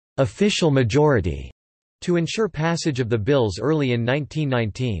its official majority to ensure passage of the bills early in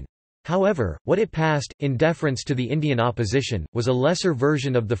 1919. However, what it passed, in deference to the Indian opposition, was a lesser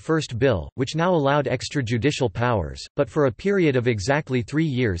version of the first bill, which now allowed extrajudicial powers, but for a period of exactly 3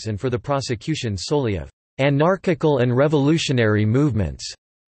 years and for the prosecution solely of anarchical and revolutionary movements,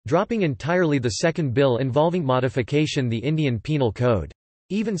 dropping entirely the second bill involving modification the Indian Penal Code.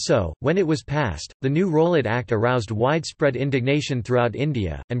 Even so, when it was passed, the new Rowlatt Act aroused widespread indignation throughout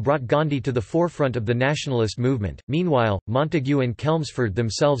India, and brought Gandhi to the forefront of the nationalist movement. Meanwhile, Montagu and Chelmsford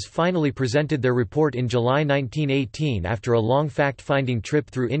themselves finally presented their report in July 1918 after a long fact-finding trip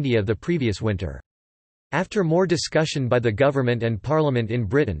through India the previous winter. After more discussion by the government and Parliament in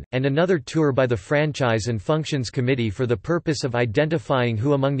Britain, and another tour by the Franchise and Functions Committee for the purpose of identifying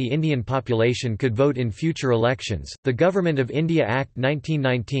who among the Indian population could vote in future elections, the Government of India Act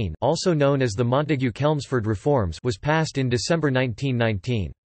 1919, also known as the Montagu-Chelmsford Reforms, was passed in December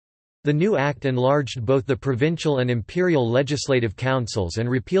 1919. The new act enlarged both the provincial and imperial legislative councils and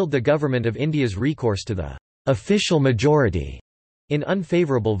repealed the Government of India's recourse to the official majority in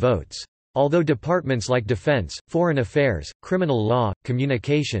unfavourable votes. Although departments like defence, foreign affairs, criminal law,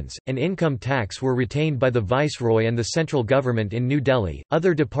 communications, and income tax were retained by the Viceroy and the central government in New Delhi,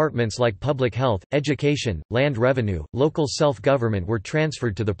 other departments like public health, education, land revenue, local self-government were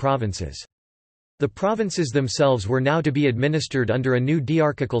transferred to the provinces. The provinces themselves were now to be administered under a new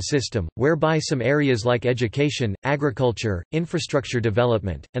diarchical system, whereby some areas like education, agriculture, infrastructure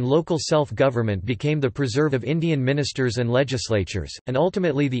development, and local self-government became the preserve of Indian ministers and legislatures, and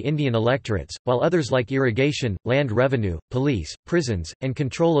ultimately the Indian electorates, while others like irrigation, land revenue, police, prisons, and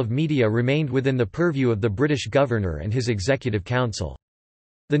control of media remained within the purview of the British governor and his executive council.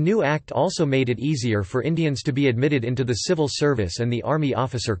 The new act also made it easier for Indians to be admitted into the civil service and the Army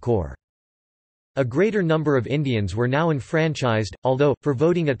Officer Corps. A greater number of Indians were now enfranchised, although, for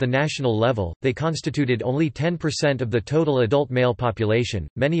voting at the national level, they constituted only 10% of the total adult male population,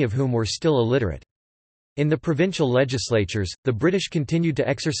 many of whom were still illiterate. In the provincial legislatures, the British continued to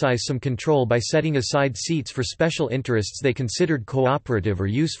exercise some control by setting aside seats for special interests they considered cooperative or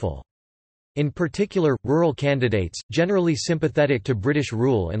useful. In particular, rural candidates, generally sympathetic to British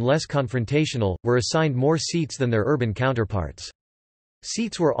rule and less confrontational, were assigned more seats than their urban counterparts.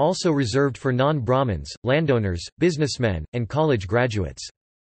 Seats were also reserved for non-Brahmins, landowners, businessmen, and college graduates.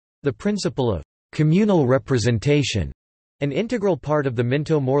 The principle of communal representation, an integral part of the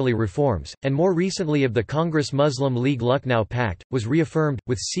Minto-Morley reforms, and more recently of the Congress Muslim League Lucknow Pact, was reaffirmed,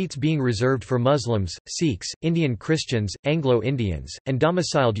 with seats being reserved for Muslims, Sikhs, Indian Christians, Anglo-Indians, and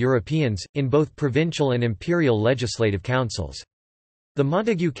domiciled Europeans, in both provincial and imperial legislative councils. The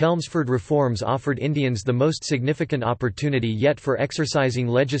Montagu-Chelmsford reforms offered Indians the most significant opportunity yet for exercising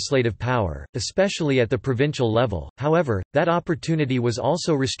legislative power, especially at the provincial level. However, that opportunity was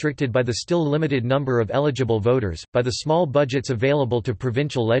also restricted by the still limited number of eligible voters, by the small budgets available to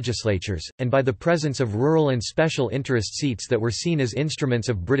provincial legislatures, and by the presence of rural and special interest seats that were seen as instruments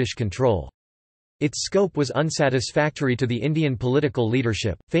of British control. Its scope was unsatisfactory to the Indian political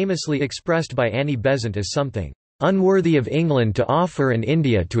leadership, famously expressed by Annie Besant as something "unworthy of England to offer and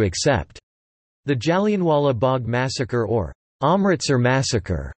India to accept." The Jallianwala Bagh massacre, or Amritsar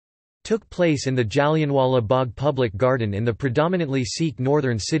massacre, took place in the Jallianwala Bagh public garden in the predominantly Sikh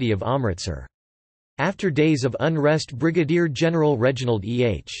northern city of Amritsar. After days of unrest, Brigadier General Reginald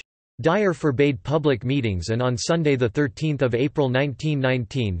E.H. Dyer forbade public meetings, and on Sunday 13 April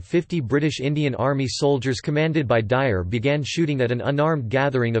 1919 50 British Indian Army soldiers commanded by Dyer began shooting at an unarmed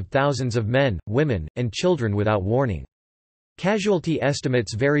gathering of thousands of men, women, and children without warning. Casualty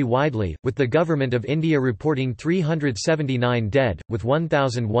estimates vary widely, with the Government of India reporting 379 dead, with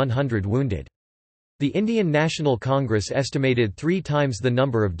 1,100 wounded. The Indian National Congress estimated 3 times the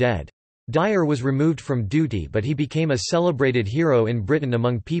number of dead. Dyer was removed from duty, but he became a celebrated hero in Britain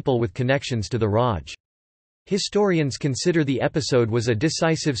among people with connections to the Raj. Historians consider the episode was a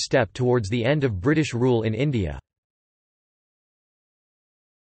decisive step towards the end of British rule in India.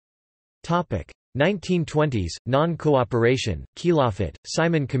 1920s, non-cooperation, Khilafat,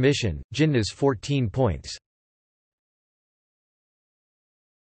 Simon Commission, Jinnah's 14 points.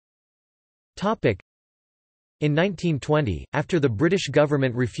 In 1920, after the British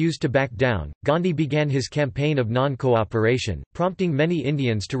government refused to back down, Gandhi began his campaign of non-cooperation, prompting many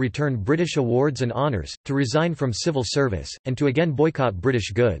Indians to return British awards and honours, to resign from civil service, and to again boycott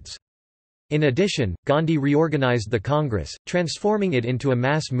British goods. In addition, Gandhi reorganised the Congress, transforming it into a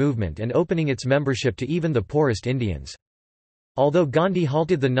mass movement and opening its membership to even the poorest Indians. Although Gandhi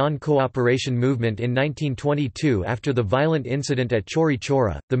halted the non-cooperation movement in 1922 after the violent incident at Chauri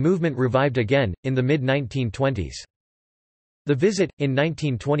Chaura, the movement revived again, in the mid-1920s. The visit, in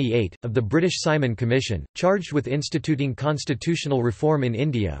 1928, of the British Simon Commission, charged with instituting constitutional reform in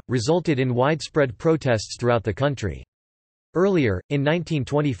India, resulted in widespread protests throughout the country. Earlier, in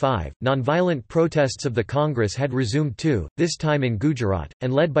 1925, non-violent protests of the Congress had resumed too, this time in Gujarat,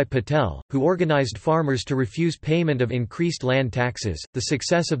 and led by Patel, who organised farmers to refuse payment of increased land taxes. The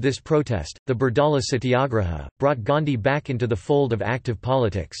success of this protest, the Bardoli Satyagraha, brought Gandhi back into the fold of active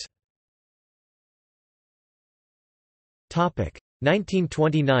politics.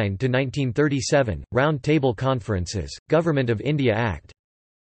 1929–1937, Round Table Conferences, Government of India Act.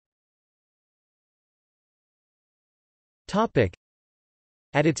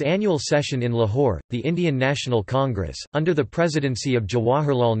 At its annual session in Lahore, the Indian National Congress, under the presidency of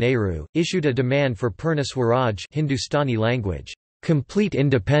Jawaharlal Nehru, issued a demand for Purna Swaraj Hindustani language, complete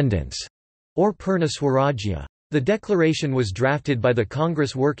independence, or Purna Swarajya. The declaration was drafted by the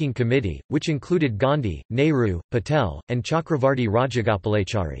Congress Working Committee, which included Gandhi, Nehru, Patel, and Chakravarti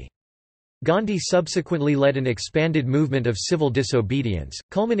Rajagopalachari. Gandhi subsequently led an expanded movement of civil disobedience,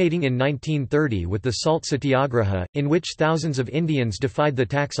 culminating in 1930 with the Salt Satyagraha, in which thousands of Indians defied the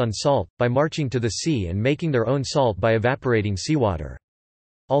tax on salt, by marching to the sea and making their own salt by evaporating seawater.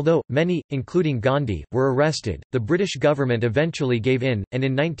 Although, many, including Gandhi, were arrested, the British government eventually gave in, and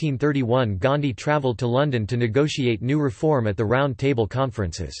in 1931 Gandhi travelled to London to negotiate new reform at the Round Table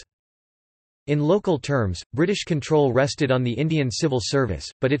Conferences. In local terms, British control rested on the Indian civil service,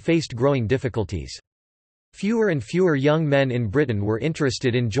 but it faced growing difficulties. Fewer and fewer young men in Britain were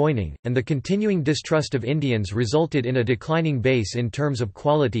interested in joining, and the continuing distrust of Indians resulted in a declining base in terms of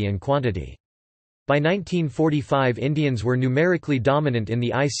quality and quantity. By 1945 Indians were numerically dominant in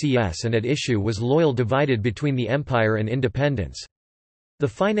the ICS, and at issue was loyal divided between the Empire and independence. The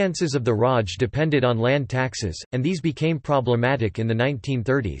finances of the Raj depended on land taxes, and these became problematic in the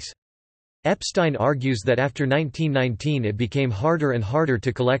 1930s. Epstein argues that after 1919 it became harder and harder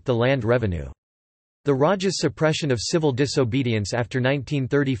to collect the land revenue. The Raj's suppression of civil disobedience after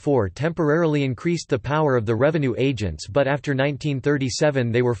 1934 temporarily increased the power of the revenue agents, but after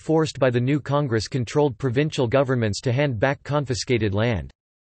 1937 they were forced by the new Congress-controlled provincial governments to hand back confiscated land.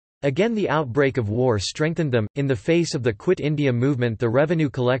 Again, the outbreak of war strengthened them. In the face of the Quit India movement, the revenue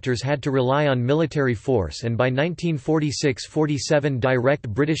collectors had to rely on military force, and by 1946–47 direct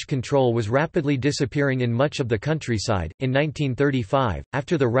British control was rapidly disappearing in much of the countryside. In 1935,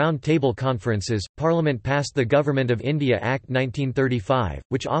 after the Round Table Conferences, Parliament passed the Government of India Act 1935,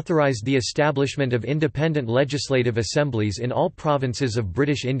 which authorised the establishment of independent legislative assemblies in all provinces of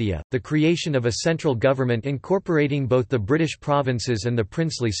British India, the creation of a central government incorporating both the British provinces and the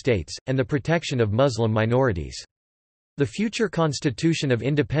princely states, and the protection of Muslim minorities. The future constitution of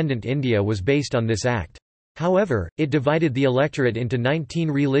independent India was based on this act. However, it divided the electorate into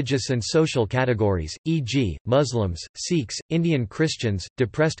 19 religious and social categories, e.g., Muslims, Sikhs, Indian Christians,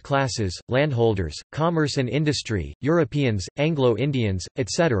 depressed classes, landholders, commerce and industry, Europeans, Anglo-Indians,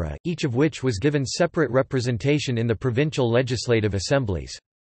 etc., each of which was given separate representation in the provincial legislative assemblies.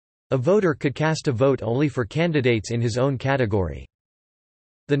 A voter could cast a vote only for candidates in his own category.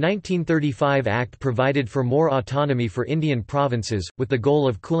 The 1935 Act provided for more autonomy for Indian provinces, with the goal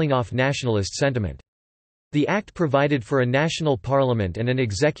of cooling off nationalist sentiment. The Act provided for a national parliament and an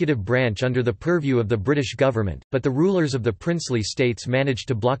executive branch under the purview of the British government, but the rulers of the princely states managed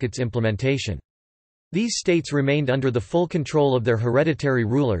to block its implementation. These states remained under the full control of their hereditary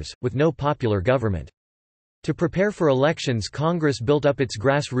rulers, with no popular government. To prepare for elections, Congress built up its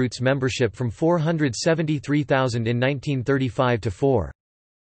grassroots membership from 473,000 in 1935 to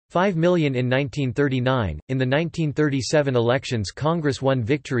 4.5 million in 1939. In the 1937 elections, Congress won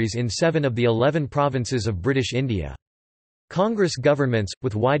victories in 7 of the 11 provinces of British India. Congress governments,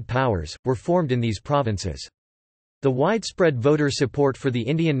 with wide powers, were formed in these provinces. The widespread voter support for the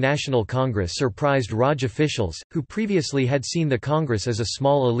Indian National Congress surprised Raj officials, who previously had seen the Congress as a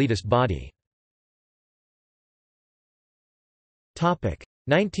small elitist body.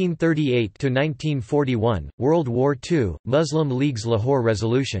 1938–1941, World War II, Muslim League's Lahore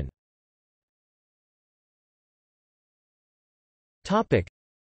Resolution.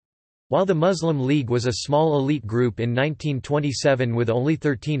 While the Muslim League was a small elite group in 1927 with only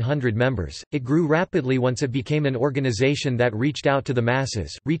 1,300 members, it grew rapidly once it became an organization that reached out to the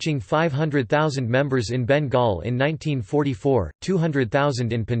masses, reaching 500,000 members in Bengal in 1944,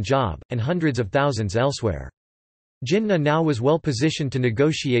 200,000 in Punjab, and hundreds of thousands elsewhere. Jinnah now was well positioned to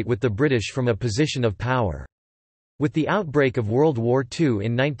negotiate with the British from a position of power. With the outbreak of World War II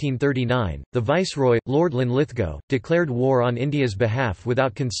in 1939, the Viceroy, Lord Linlithgow, declared war on India's behalf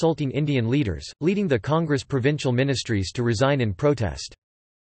without consulting Indian leaders, leading the Congress provincial ministries to resign in protest.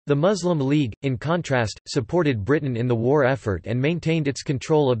 The Muslim League, in contrast, supported Britain in the war effort and maintained its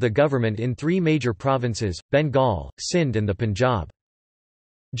control of the government in 3 major provinces, Bengal, Sindh and the Punjab.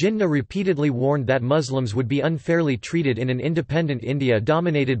 Jinnah repeatedly warned that Muslims would be unfairly treated in an independent India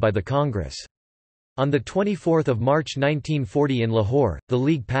dominated by the Congress. On 24 March 1940 in Lahore, the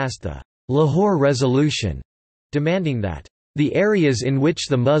League passed the Lahore Resolution, demanding that the areas in which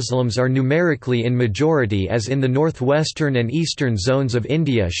the Muslims are numerically in majority as in the northwestern and eastern zones of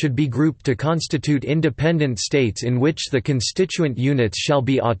India should be grouped to constitute independent states in which the constituent units shall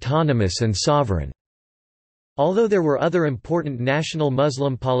be autonomous and sovereign. Although there were other important national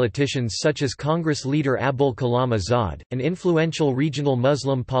Muslim politicians such as Congress leader Abul Kalam Azad, and influential regional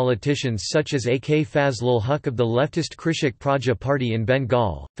Muslim politicians such as A.K. Fazl-ul-Huq of the leftist Krishak Praja Party in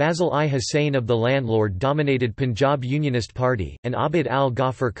Bengal, Fazl-I Hussain of the landlord-dominated Punjab Unionist Party, and Abid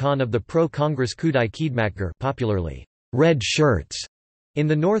al-Ghaffar Khan of the pro-Congress Khudai Khidmatgar, popularly Red Shirts, in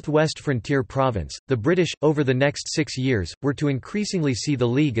the northwest frontier province, the British, over the next 6 years, were to increasingly see the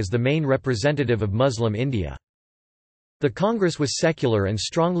League as the main representative of Muslim India. The Congress was secular and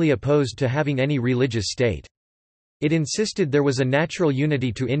strongly opposed to having any religious state. It insisted there was a natural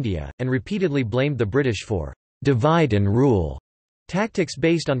unity to India, and repeatedly blamed the British for divide and rule tactics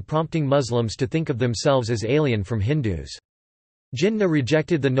based on prompting Muslims to think of themselves as alien from Hindus. Jinnah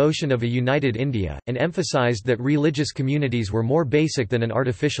rejected the notion of a united India, and emphasized that religious communities were more basic than an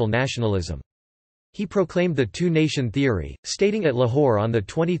artificial nationalism. He proclaimed the two-nation theory, stating at Lahore on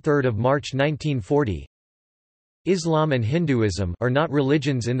 23 March 1940, Islam and Hinduism are not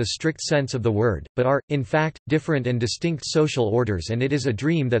religions in the strict sense of the word, but are, in fact, different and distinct social orders, and it is a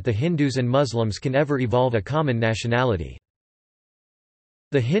dream that the Hindus and Muslims can ever evolve a common nationality.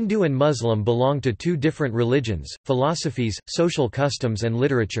 The Hindu and Muslim belong to 2 different religions, philosophies, social customs and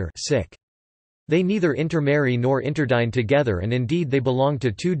literature. They neither intermarry nor interdine together, and indeed they belong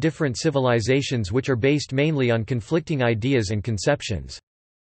to 2 different civilizations which are based mainly on conflicting ideas and conceptions.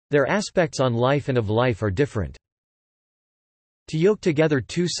 Their aspects on life and of life are different. To yoke together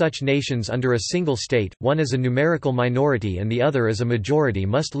 2 such nations under a single state, one as a numerical minority and the other as a majority,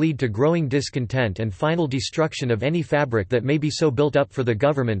 must lead to growing discontent and final destruction of any fabric that may be so built up for the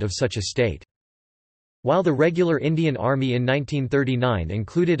government of such a state. While the regular Indian Army in 1939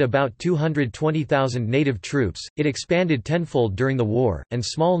 included about 220,000 native troops, it expanded tenfold during the war, and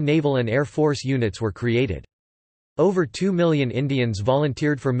small naval and air force units were created. Over 2 million Indians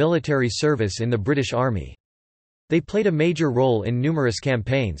volunteered for military service in the British Army. They played a major role in numerous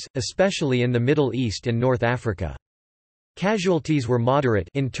campaigns, especially in the Middle East and North Africa. Casualties were moderate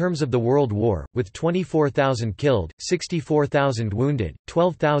in terms of the World War, with 24,000 killed, 64,000 wounded,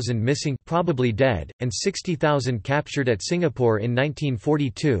 12,000 missing, probably dead, and 60,000 captured at Singapore in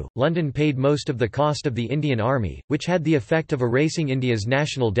 1942. London paid most of the cost of the Indian Army, which had the effect of erasing India's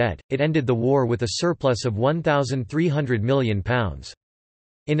national debt. It ended the war with a surplus of £1,300 million.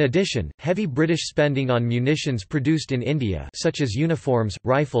 In addition, heavy British spending on munitions produced in India such as uniforms,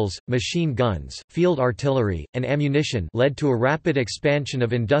 rifles, machine guns, field artillery, and ammunition led to a rapid expansion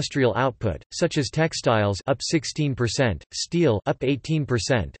of industrial output, such as textiles up 16%, steel up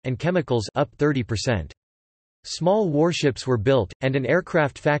 18%, and chemicals up 30%. Small warships were built, and an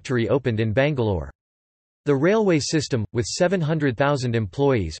aircraft factory opened in Bangalore. The railway system, with 700,000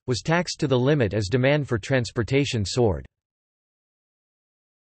 employees, was taxed to the limit as demand for transportation soared.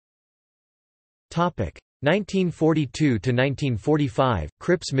 1942–1945,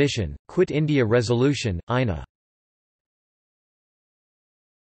 Cripps Mission, Quit India Resolution, INA.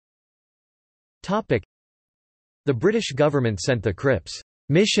 The British government sent the Cripps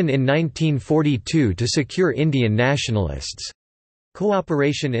Mission in 1942 to secure Indian nationalists'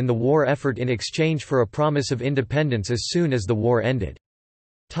 cooperation in the war effort in exchange for a promise of independence as soon as the war ended.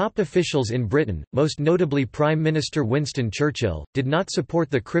 Top officials in Britain, most notably Prime Minister Winston Churchill, did not support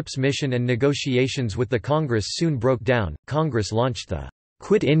the Cripps mission and negotiations with the Congress soon broke down. Congress launched the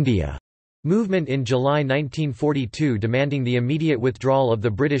Quit India movement in July 1942 demanding the immediate withdrawal of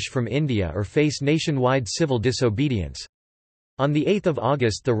the British from India or face nationwide civil disobedience. On 8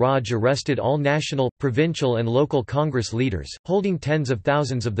 August the Raj arrested all national, provincial and local Congress leaders, holding tens of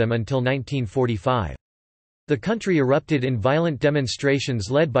thousands of them until 1945. The country erupted in violent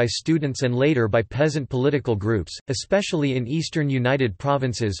demonstrations led by students and later by peasant political groups, especially in eastern United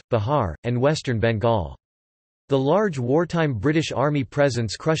Provinces, Bihar, and western Bengal. The large wartime British Army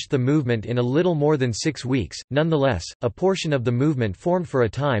presence crushed the movement in a little more than 6 weeks. Nonetheless, a portion of the movement formed for a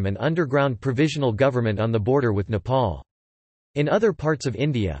time an underground provisional government on the border with Nepal. In other parts of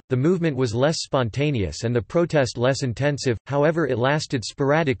India, the movement was less spontaneous and the protest less intensive, however it lasted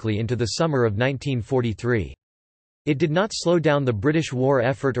sporadically into the summer of 1943. It did not slow down the British war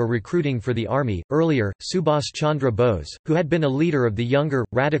effort or recruiting for the army. Earlier, Subhas Chandra Bose, who had been a leader of the younger,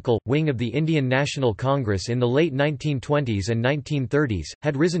 radical, wing of the Indian National Congress in the late 1920s and 1930s,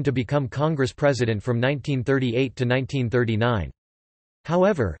 had risen to become Congress president from 1938 to 1939.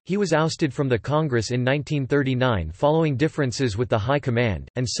 However, he was ousted from the Congress in 1939 following differences with the High Command,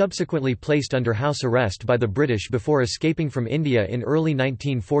 and subsequently placed under house arrest by the British before escaping from India in early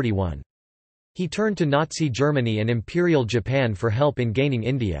 1941. He turned to Nazi Germany and Imperial Japan for help in gaining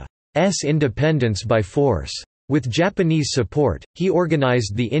India's independence by force. With Japanese support, he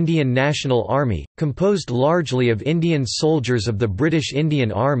organized the Indian National Army, composed largely of Indian soldiers of the British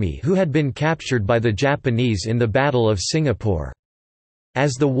Indian Army who had been captured by the Japanese in the Battle of Singapore.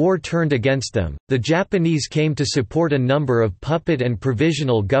 As the war turned against them, the Japanese came to support a number of puppet and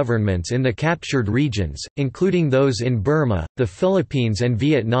provisional governments in the captured regions, including those in Burma, the Philippines and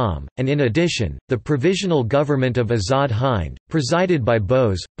Vietnam, and in addition, the Provisional Government of Azad Hind, presided by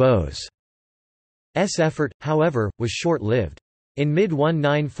Bose's effort, however, was short-lived. In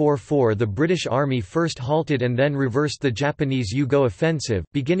mid-1944 the British Army first halted and then reversed the Japanese Yugo offensive,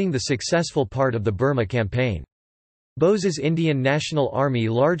 beginning the successful part of the Burma campaign. Bose's Indian National Army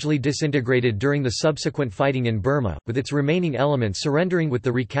largely disintegrated during the subsequent fighting in Burma, with its remaining elements surrendering with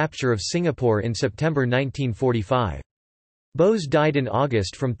the recapture of Singapore in September 1945. Bose died in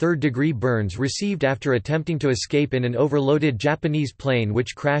August from third-degree burns received after attempting to escape in an overloaded Japanese plane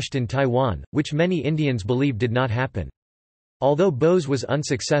which crashed in Taiwan, which many Indians believe did not happen. Although Bose was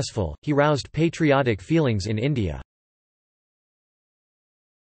unsuccessful, he roused patriotic feelings in India.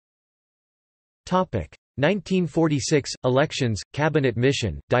 1946 – Elections, Cabinet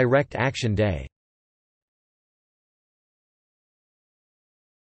Mission, Direct Action Day.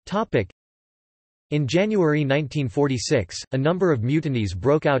 In January 1946, a number of mutinies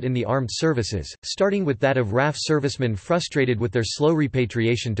broke out in the armed services, starting with that of RAF servicemen frustrated with their slow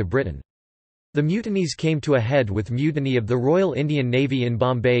repatriation to Britain. The mutinies came to a head with mutiny of the Royal Indian Navy in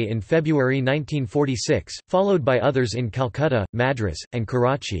Bombay in February 1946, followed by others in Calcutta, Madras, and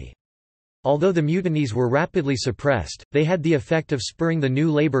Karachi. Although the mutinies were rapidly suppressed, they had the effect of spurring the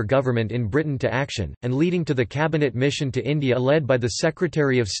new Labour government in Britain to action, and leading to the cabinet mission to India led by the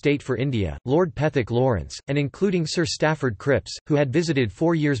Secretary of State for India, Lord Pethick Lawrence, and including Sir Stafford Cripps, who had visited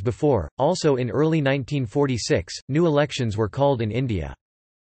 4 years before. Also in early 1946, new elections were called in India.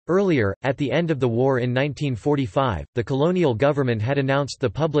 Earlier, at the end of the war in 1945, the colonial government had announced the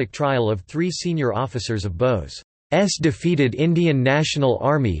public trial of 3 senior officers of Bose's defeated Indian National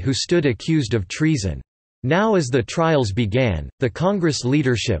Army who stood accused of treason. Now as the trials began, the Congress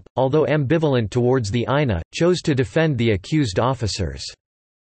leadership, although ambivalent towards the INA, chose to defend the accused officers.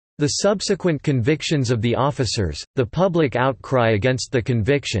 The subsequent convictions of the officers, the public outcry against the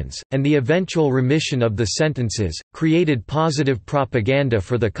convictions, and the eventual remission of the sentences, created positive propaganda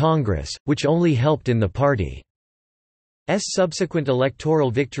for the Congress, which only helped in the party's subsequent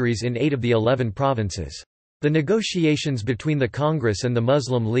electoral victories in 8 of the 11 provinces. The negotiations between the Congress and the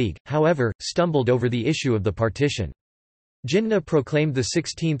Muslim League, however, stumbled over the issue of the partition. Jinnah proclaimed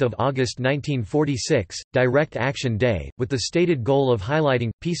 16 August 1946, Direct Action Day, with the stated goal of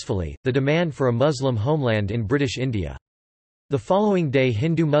highlighting, peacefully, the demand for a Muslim homeland in British India. The following day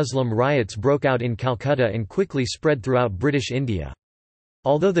Hindu-Muslim riots broke out in Calcutta and quickly spread throughout British India.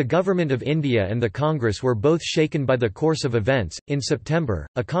 Although the Government of India and the Congress were both shaken by the course of events, in September,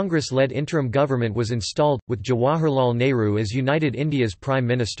 a Congress-led interim government was installed, with Jawaharlal Nehru as United India's Prime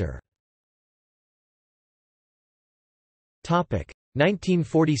Minister.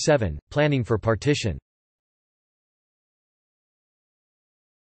 1947 – Planning for partition.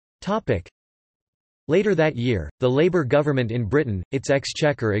 Later that year, the Labour government in Britain, its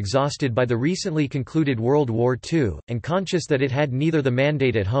exchequer exhausted by the recently concluded World War II, and conscious that it had neither the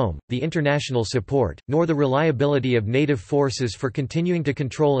mandate at home, the international support, nor the reliability of native forces for continuing to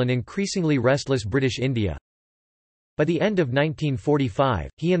control an increasingly restless British India. By the end of 1945,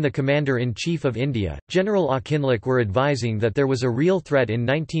 he and the Commander-in-Chief of India, General Auchinleck, were advising that there was a real threat in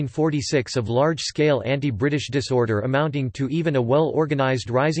 1946 of large-scale anti-British disorder amounting to even a well-organized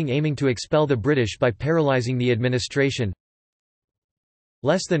rising aiming to expel the British by paralysing the administration.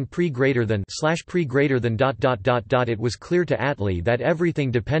 Less than pre-greater than pre-greater than ... It was clear to Attlee that everything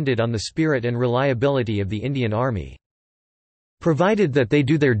depended on the spirit and reliability of the Indian Army. Provided that they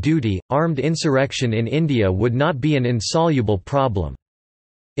do their duty, armed insurrection in India would not be an insoluble problem.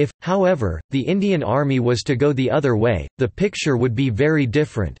 If, however, the Indian Army was to go the other way, the picture would be very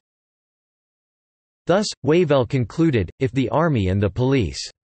different. Thus, Wavell concluded, if the army and the police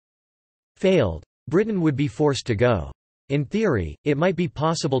failed, Britain would be forced to go. In theory, it might be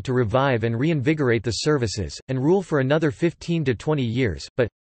possible to revive and reinvigorate the services, and rule for another 15 to 20 years, but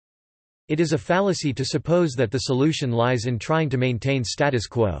it is a fallacy to suppose that the solution lies in trying to maintain status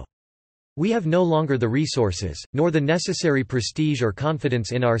quo. We have no longer the resources, nor the necessary prestige or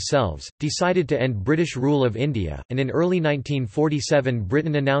confidence in ourselves, decided to end British rule of India, and in early 1947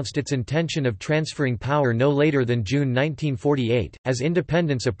 Britain announced its intention of transferring power no later than June 1948. As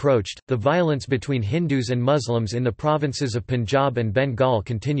independence approached, the violence between Hindus and Muslims in the provinces of Punjab and Bengal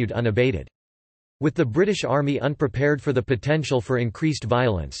continued unabated. With the British Army unprepared for the potential for increased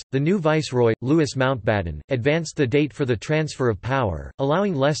violence, the new Viceroy, Louis Mountbatten, advanced the date for the transfer of power,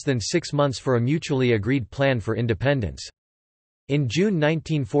 allowing less than 6 months for a mutually agreed plan for independence. In June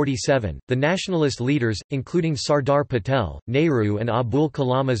 1947, the nationalist leaders, including Sardar Patel, Nehru and Abul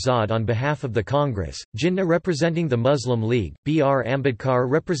Kalam Azad on behalf of the Congress, Jinnah representing the Muslim League, B.R.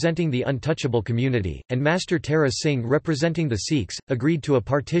 Ambedkar representing the untouchable community, and Master Tara Singh representing the Sikhs, agreed to a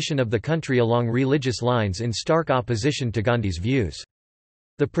partition of the country along religious lines in stark opposition to Gandhi's views.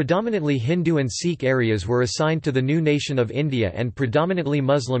 The predominantly Hindu and Sikh areas were assigned to the new nation of India and predominantly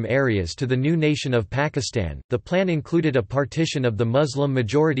Muslim areas to the new nation of Pakistan. The plan included a partition of the Muslim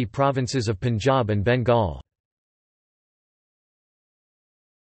majority provinces of Punjab and Bengal.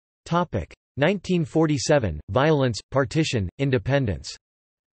 1947 Violence, partition, independence.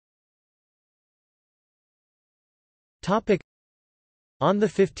 On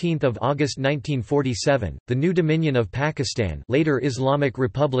 15 August 1947, the new Dominion of Pakistan, later Islamic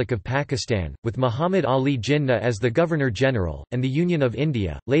Republic of Pakistan, with Muhammad Ali Jinnah as the Governor-General, and the Union of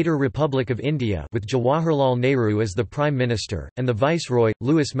India, later Republic of India, with Jawaharlal Nehru as the Prime Minister, and the Viceroy,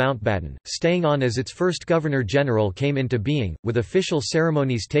 Louis Mountbatten, staying on as its first Governor-General came into being, with official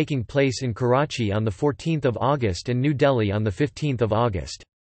ceremonies taking place in Karachi on 14 August and New Delhi on 15 August.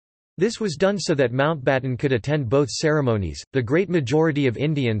 This was done so that Mountbatten could attend both ceremonies. The great majority of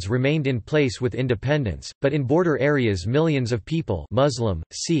Indians remained in place with independence, but in border areas millions of people, Muslim,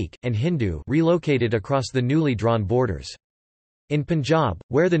 Sikh, and Hindu, relocated across the newly drawn borders. In Punjab,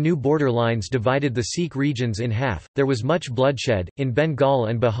 where the new border lines divided the Sikh regions in half, there was much bloodshed. In Bengal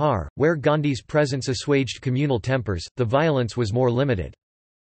and Bihar, where Gandhi's presence assuaged communal tempers, the violence was more limited.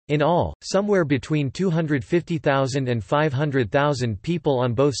 In all, somewhere between 250,000 and 500,000 people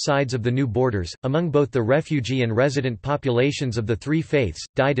on both sides of the new borders, among both the refugee and resident populations of the three faiths,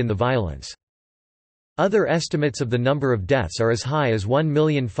 died in the violence. Other estimates of the number of deaths are as high as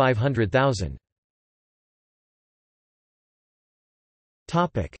 1,500,000.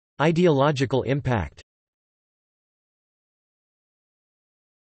 Ideological impact.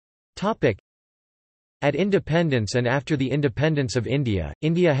 At independence and after the independence of India,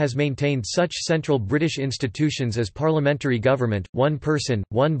 India has maintained such central British institutions as parliamentary government, one person,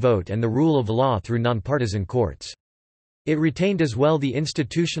 one vote and the rule of law through nonpartisan courts. It retained as well the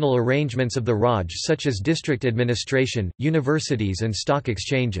institutional arrangements of the Raj such as district administration, universities and stock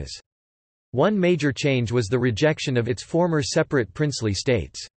exchanges. One major change was the rejection of its former separate princely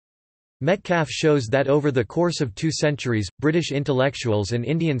states. Metcalfe shows that over the course of 2 centuries, British intellectuals and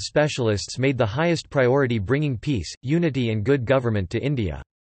Indian specialists made the highest priority bringing peace, unity and good government to India.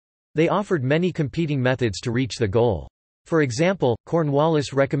 They offered many competing methods to reach the goal. For example,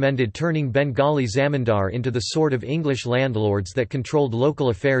 Cornwallis recommended turning Bengali zamindar into the sort of English landlords that controlled local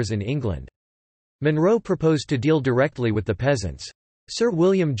affairs in England. Monroe proposed to deal directly with the peasants. Sir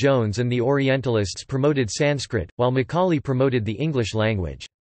William Jones and the Orientalists promoted Sanskrit, while Macaulay promoted the English language.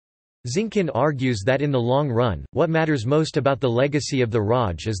 Zinkin argues that in the long run, what matters most about the legacy of the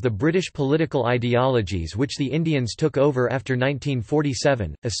Raj is the British political ideologies which the Indians took over after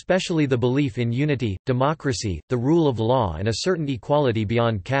 1947, especially the belief in unity, democracy, the rule of law and a certain equality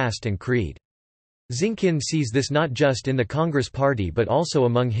beyond caste and creed. Zinkin sees this not just in the Congress Party but also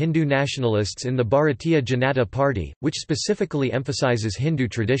among Hindu nationalists in the Bharatiya Janata Party, which specifically emphasizes Hindu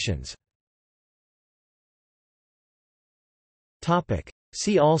traditions.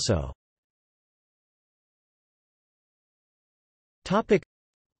 See also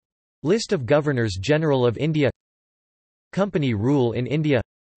List of Governors-General of India, Company rule in India,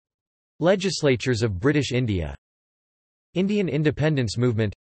 Legislatures of British India, Indian independence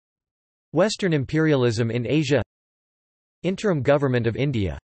movement, Western imperialism in Asia, Interim Government of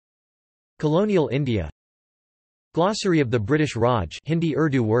India, Colonial India, Glossary of the British Raj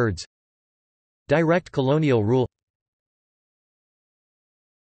Hindi-Urdu words, Direct colonial rule.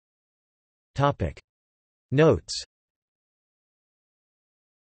 Notes.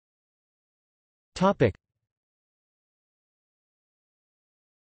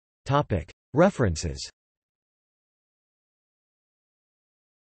 References.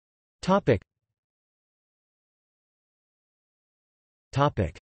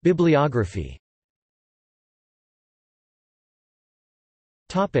 Bibliography.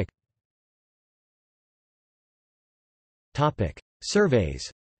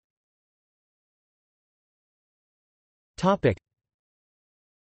 Surveys.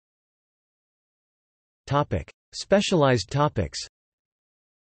 Specialized topics.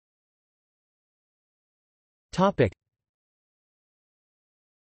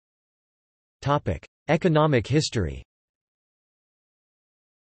 Economic history.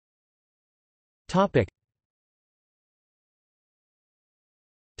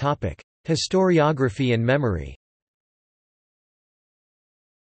 Historiography and memory.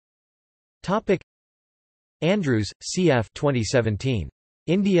 Andrews, C.F. 2017.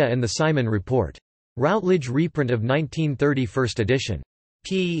 India and the Simon Report. Routledge reprint of 1930 first edition.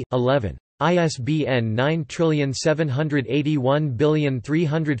 p. 11. ISBN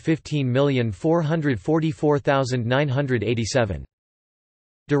 9781315444987.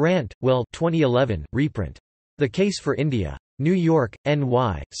 Durant, Will 2011, reprint. The Case for India. New York,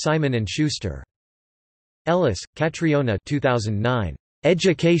 N.Y., Simon & Schuster. Ellis, Catriona 2009.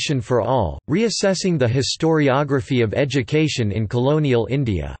 Education for All, Reassessing the Historiography of Education in Colonial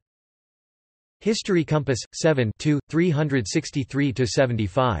India. History Compass, 7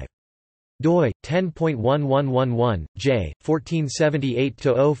 363–75. doi 10.1111 j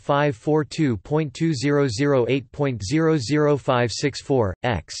 1478/0542.2008.00564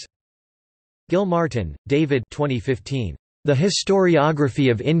 x. Gilmartin, David 2015. The Historiography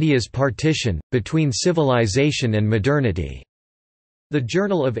of India's Partition, Between Civilization and Modernity. The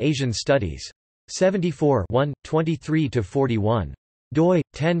Journal of Asian Studies. 74 23–41. doi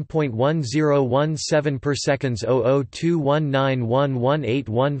 10.1017 per seconds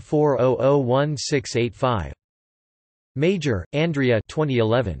 00219118140001685. Major, Andrea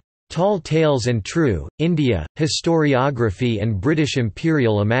 2011. Tall Tales and True, India, Historiography and British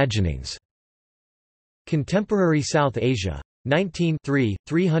Imperial Imaginings. Contemporary South Asia. 19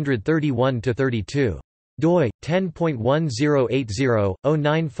 331–32. doi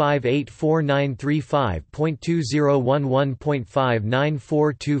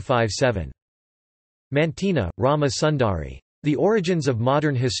 10.1080/09584935.2011.594257. Mantina, Rama Sundari. The Origins of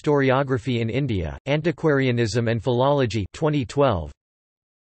Modern Historiography in India, Antiquarianism and Philology 2012.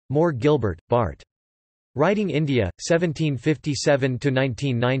 Moore Gilbert, Bart. Writing India,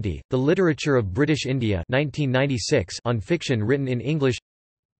 1757–1990, The Literature of British India 1996 on fiction written in English.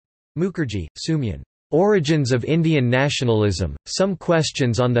 Mukherjee, Sumyan. Origins of Indian Nationalism, Some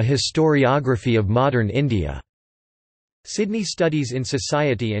Questions on the Historiography of Modern India. Sydney Studies in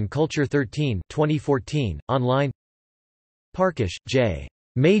Society and Culture 13 2014, online. Parkash, J.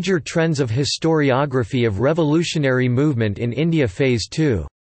 Major Trends of Historiography of Revolutionary Movement in India Phase 2.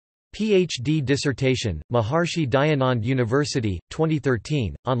 PhD dissertation, Maharshi Dayanand University,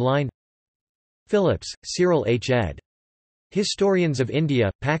 2013, online. Phillips, Cyril H. ed. Historians of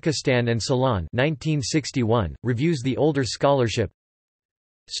India, Pakistan and Ceylon 1961, reviews the older scholarship.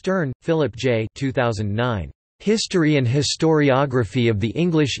 Stern, Philip J. 2009. History and Historiography of the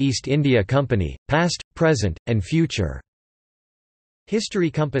English East India Company, Past, Present, and Future. History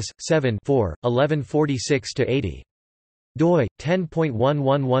Compass, 7 1146–80. doi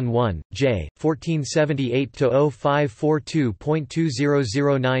 10.1111 j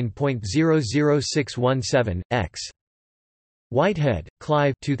 1478/0542.2009.00617 x. Whitehead,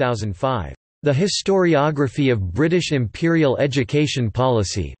 Clive 2005. The Historiography of British Imperial Education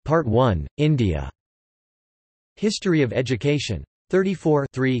Policy, Part 1, India. History of Education. 34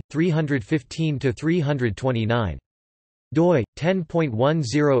 315–329. doi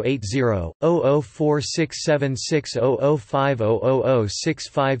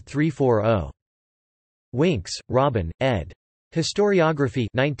 10.1080/004676005000653440. Winks, Robin, ed. Historiography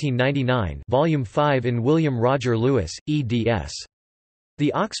 1999, Volume 5 in William Roger Lewis, eds.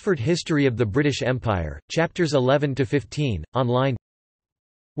 The Oxford History of the British Empire, Chapters 11–15, online.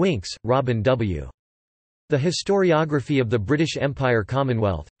 Winks, Robin W. The Historiography of the British Empire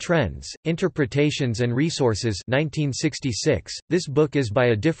Commonwealth, Trends, Interpretations and Resources 1966. This book is by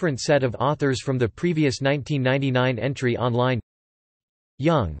a different set of authors from the previous 1999 entry online.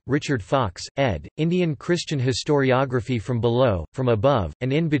 Young, Richard Fox, ed., Indian Christian Historiography from Below, From Above,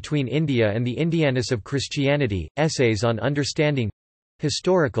 and In Between India and the Indianness of Christianity, Essays on Understanding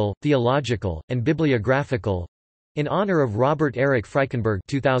Historical, Theological, and Bibliographical in honor of Robert Eric Frykenberg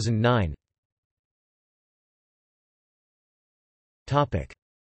 2009.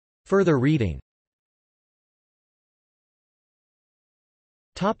 Further reading.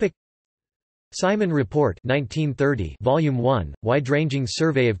 Simon Report 1930, Volume 1, Wide-Ranging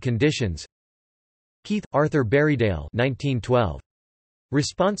Survey of Conditions. Keith, Arthur Berrydale 1912.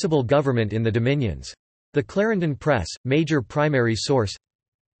 Responsible Government in the Dominions. The Clarendon Press, major primary source.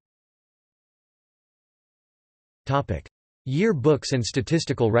 Year books and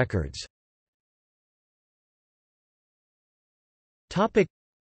statistical records.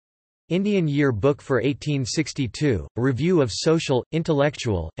 Indian Year Book for 1862, a review of social,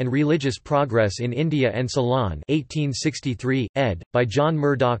 intellectual, and religious progress in India and Ceylon 1863, ed., by John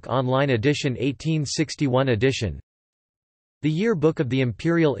Murdoch. Online edition 1861 edition. The Year Book of the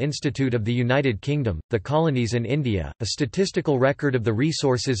Imperial Institute of the United Kingdom, the Colonies and India, a statistical record of the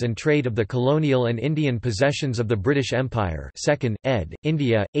resources and trade of the colonial and Indian possessions of the British Empire 2nd, ed.,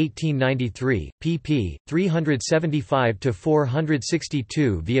 India, 1893, pp.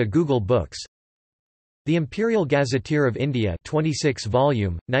 375–462 via Google Books. The Imperial Gazetteer of India 26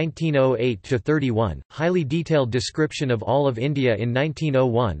 volume, 1908–31, highly detailed description of all of India in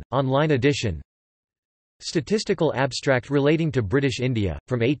 1901, online edition. Statistical abstract relating to British India,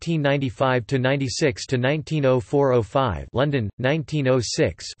 from 1895–96 to 1904–05 London,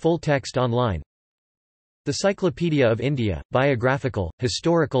 1906 full text online. The Cyclopedia of India, biographical,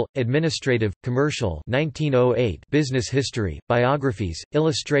 historical, administrative, commercial 1908 business history, biographies,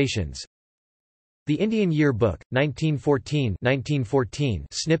 illustrations. The Indian Year Book, 1914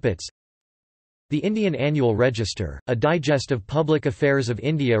 snippets. The Indian Annual Register, a digest of public affairs of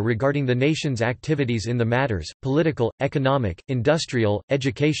India regarding the nation's activities in the matters, political, economic, industrial,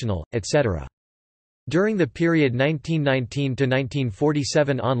 educational, etc. During the period 1919 to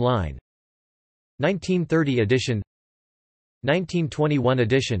 1947 online. 1930 edition, 1921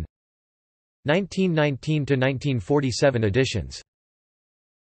 edition, 1919 to 1947 editions.